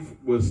life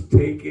was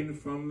taken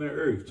from the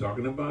earth.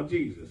 Talking about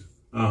Jesus.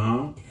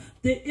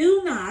 The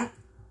eunuch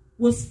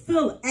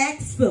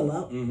asked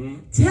Philip,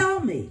 tell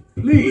me,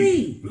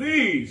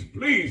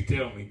 please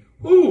tell me,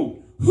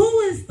 who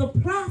is the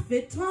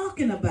prophet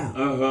talking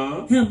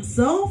about?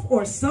 Himself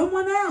or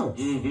someone else?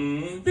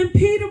 Then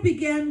Peter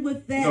began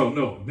with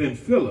that. Then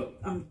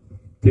Philip.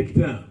 Take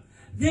your time.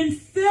 Then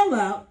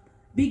Philip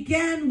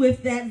began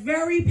with that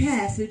very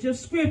passage of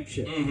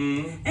scripture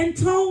and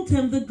told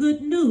him the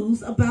good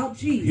news about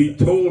Jesus. He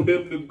told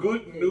him the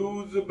good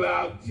news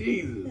about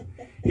Jesus.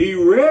 He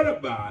read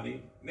about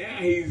him. Now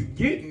he's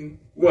getting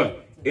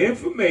what?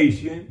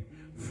 Information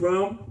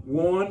from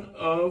one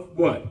of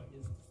what?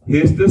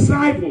 His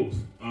disciples.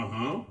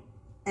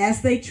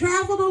 As they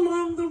traveled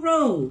along the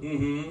road,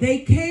 they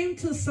came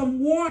to some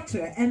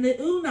water, and the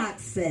eunuch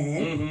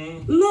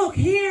said, look,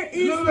 here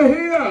is...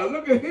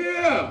 Look at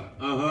here.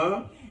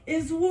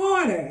 Is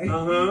water.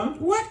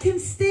 What can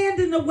stand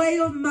in the way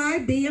of my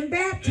being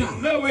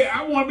baptized? No way,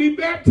 I want to be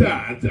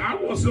baptized. I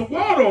want some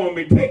water on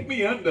me. Take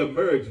me under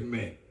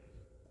immersion.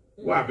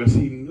 Why? Because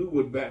he knew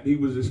what he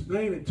was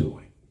explaining to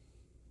him.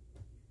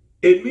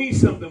 It means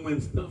something when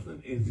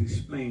something is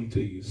explained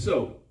to you.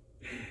 So,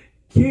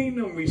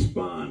 kingdom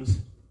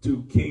responds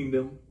to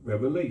kingdom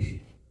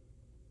revelation.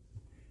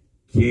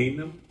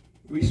 Kingdom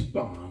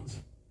responds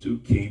to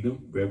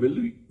kingdom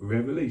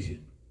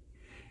revelation.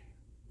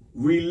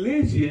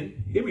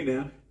 Religion, hear me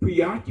now,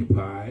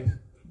 preoccupies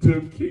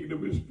till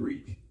kingdom is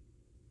preached.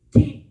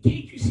 Can't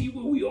you see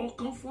where we all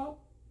come from?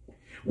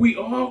 We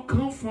all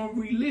come from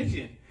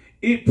religion.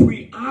 It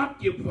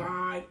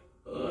preoccupied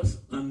us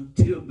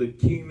until the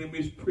kingdom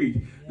is preached.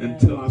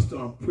 Yes. Until I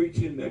start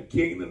preaching the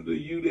kingdom to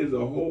you, there's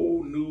a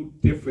whole new,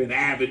 different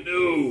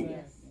avenue.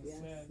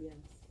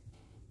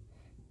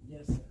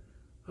 Yes.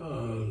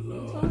 Oh,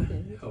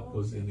 Lord. Help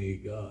us in here,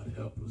 God.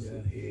 Help us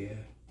in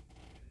here.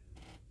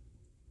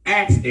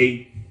 Acts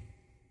 8,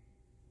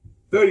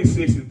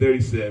 36 and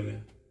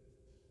 37.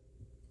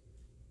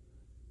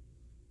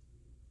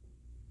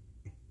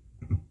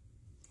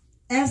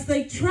 As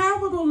they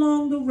traveled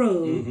along the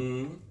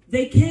road,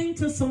 they came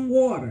to some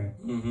water.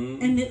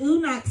 And the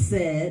eunuch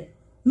said,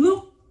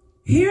 look,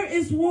 here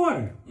is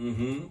water.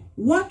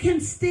 What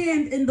can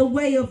stand in the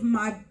way of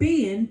my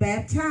being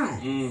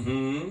baptized?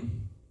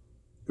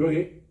 Go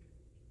ahead.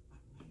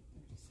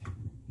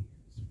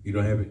 You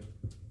don't have it?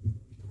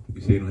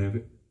 You say you don't have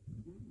it?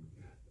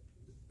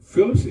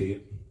 Philip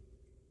said,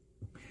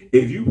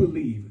 If you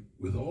believe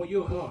with all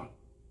your heart,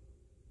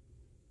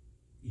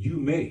 you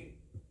may.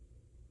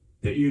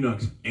 That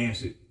Enoch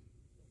answered,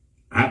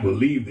 I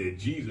believe that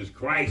Jesus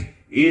Christ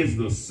is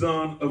the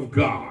Son of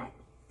God.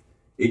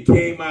 It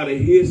came out of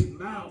his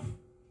mouth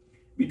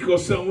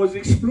because something was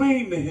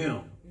explained to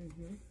him.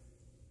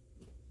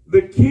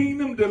 The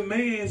kingdom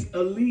demands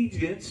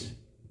allegiance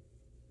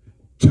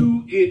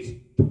to its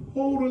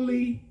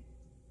totally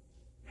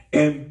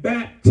and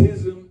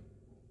baptism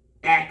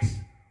acts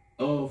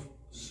of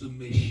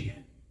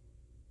submission.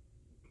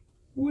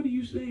 What are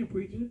you saying,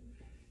 preacher?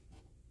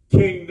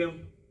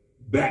 Kingdom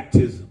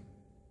baptism.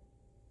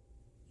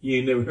 You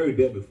ain't never heard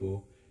that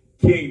before.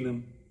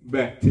 Kingdom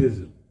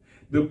baptism.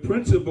 The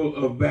principle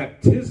of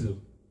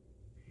baptism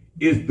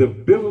is the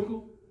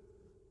biblical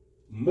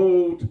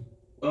mode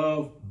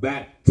of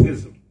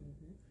baptism.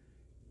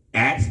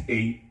 Acts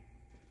 8,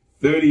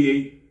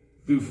 38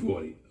 through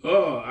 40.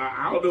 Oh,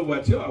 I don't know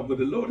about y'all, but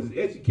the Lord is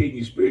educating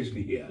you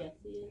spiritually here. Yes,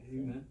 he is.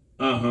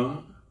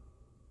 Amen.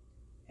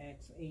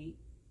 Acts 8.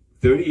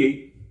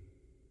 38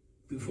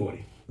 through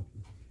 40.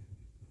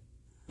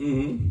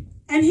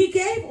 And he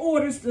gave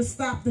orders to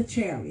stop the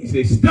chariot.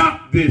 He said,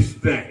 stop this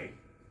thing.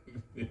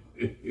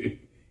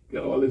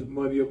 Got all this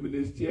money up in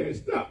this chariot.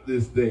 Stop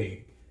this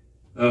thing.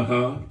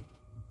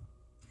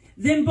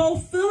 Then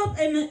both Philip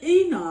and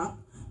Enoch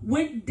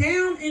went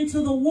down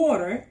into the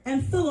water,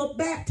 and Philip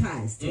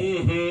baptized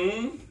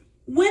him.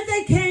 When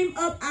they came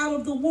up out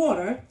of the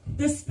water,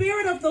 the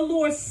Spirit of the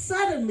Lord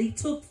suddenly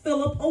took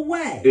Philip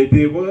away. It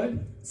did what?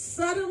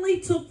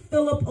 Suddenly took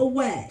Philip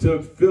away.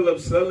 Took Philip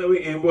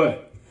suddenly and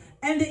what?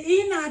 And the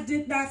Enoch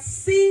did not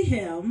see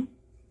him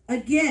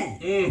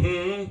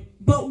again,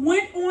 but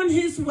went on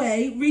his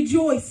way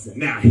rejoicing.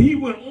 Now, he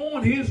went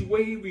on his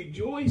way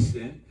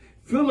rejoicing.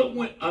 Philip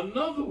went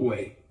another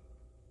way.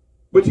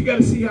 But you got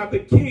to see how the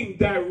king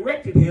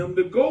directed him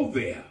to go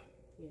there.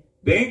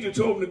 The angel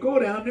told him to go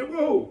down the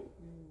road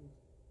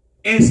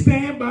and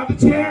stand by the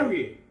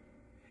chariot.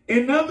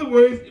 In other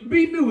words,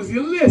 be newsy.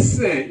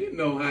 Listen. You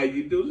know how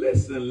you do.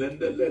 Listen,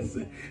 Linda,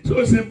 listen. So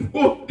it's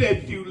important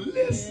that you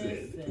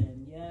listen.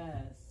 Listen,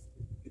 yes.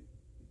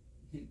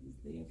 He was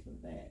there for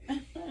that.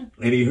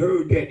 And he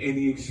heard that, and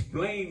he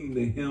explained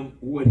to him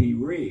what he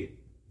read.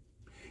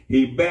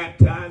 He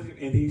baptized him,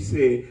 and he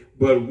said,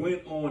 but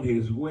went on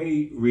his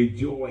way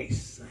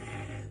rejoicing.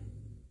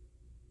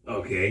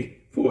 Okay,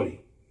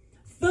 40.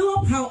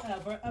 Philip,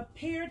 However,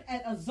 appeared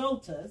at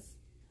Azotus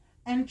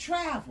and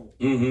traveled.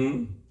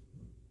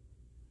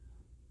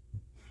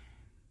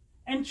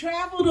 And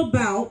traveled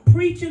about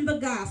preaching the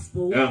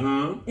gospel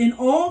in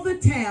all the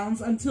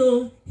towns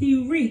until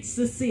he reached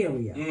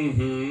Caesarea.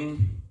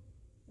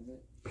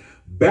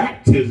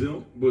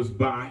 Baptism was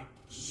by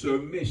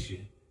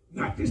submission.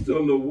 Not just throw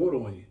a little water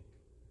on you.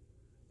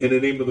 In the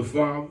name of the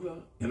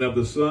Father, and of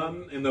the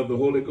Son, and of the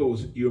Holy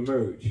Ghost, you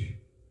emerge.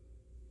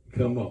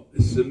 Come up.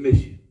 It's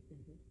submission.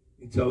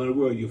 You're telling the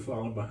world you're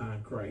following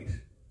behind Christ.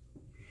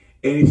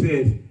 And he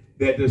says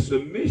that the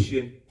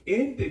submission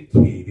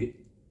indicated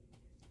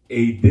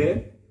a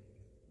death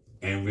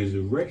and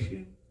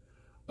resurrection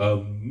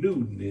of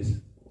newness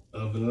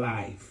of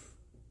life.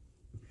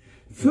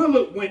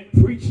 Philip went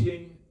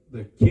preaching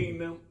the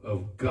kingdom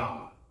of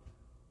God.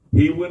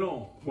 He went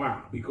on.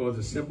 Why? Because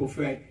the simple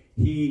fact,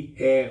 he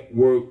had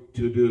work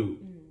to do.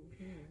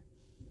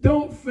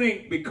 Don't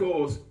think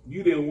because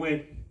you didn't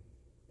win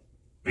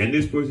and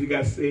this person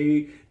got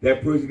saved,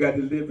 that person got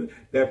delivered,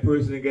 that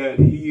person got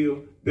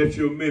healed, that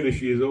your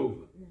ministry is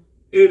over.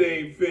 It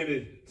ain't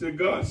finished till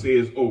God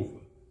says over.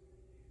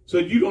 So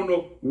you don't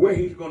know where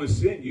he's going to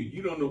send you.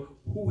 You don't know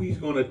who he's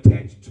going to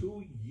attach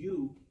to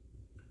you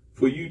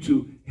for you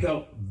to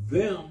help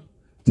them,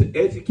 to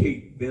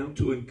educate them,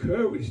 to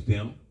encourage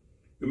them.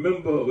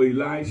 Remember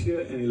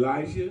Elisha and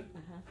Elijah?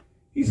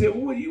 He said,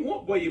 well, what do you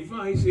want, boy? You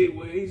find?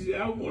 He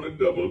said, I want a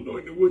double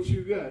anointing. What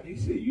you got? He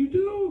said, you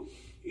do?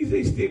 He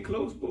said, stay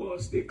close, boy,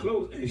 stay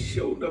close. And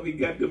sure enough, he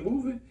got to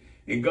moving,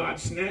 and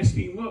God snatched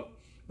him up.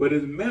 But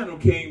his mantle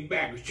came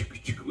back,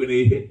 when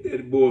they hit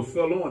that boy,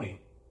 fell on him.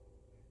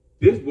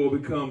 This boy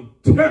become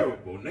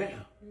terrible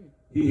now.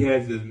 He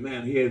has his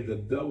mantle. He has the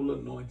double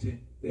anointing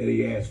that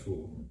he asked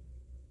for.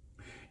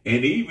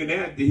 And even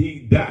after he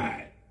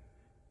died,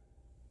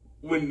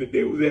 when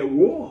they was at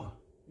war,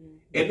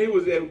 and they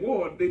was at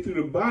war, they threw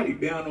the body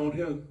down on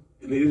him,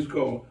 and it is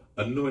called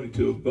anointed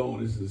to a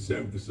bone. This is a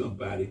sermon for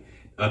somebody.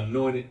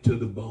 Anointed to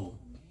the bone.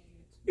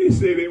 He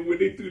said that when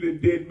they threw the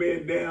dead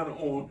man down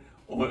on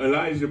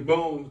Elijah's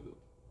bones,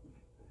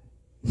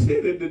 he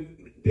said that the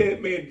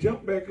dead man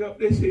jumped back up.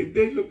 They said,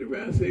 they looked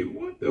around and said,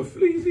 what the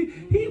fleas?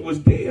 He was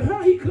dead.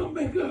 How he come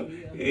back up?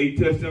 And he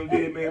touched them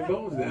dead man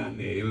bones down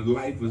there. His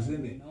life was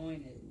in it.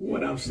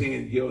 What I'm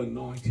saying, your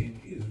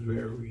anointing is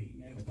very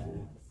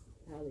important.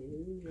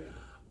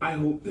 I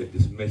hope that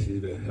this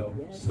message will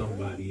help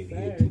somebody in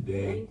here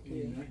today.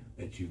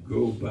 That you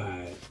go by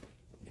it,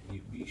 and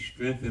you be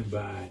strengthened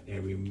by it,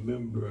 and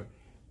remember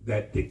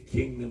that the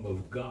kingdom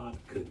of God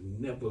could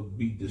never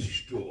be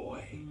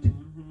destroyed.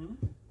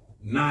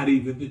 Not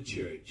even the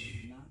church.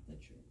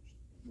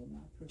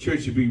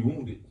 Church should be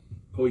wounded.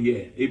 Oh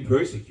yeah, it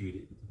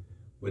persecuted.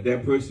 But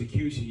that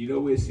persecution, you know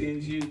where it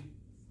sends you?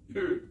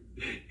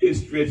 It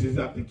stretches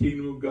out the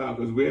kingdom of God.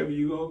 Because wherever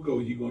you're going to go,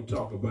 you're going to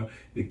talk about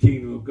the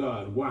kingdom of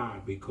God. Why?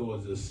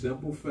 Because the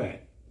simple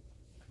fact,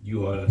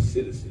 you are a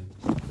citizen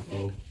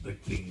of the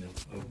kingdom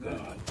of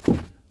God.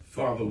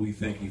 Father, we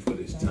thank you for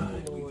this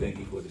time. We thank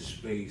you for this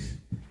space.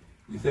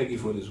 We thank you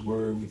for this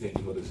word. We thank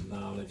you for this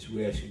knowledge.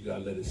 We ask you,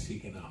 God, let us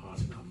seek in our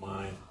hearts and our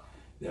minds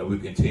that we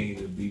continue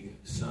to be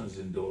sons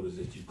and daughters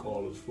that you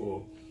call us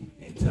for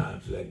in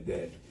times like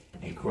that.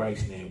 In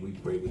Christ's name, we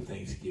pray with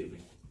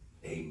thanksgiving.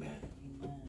 Amen.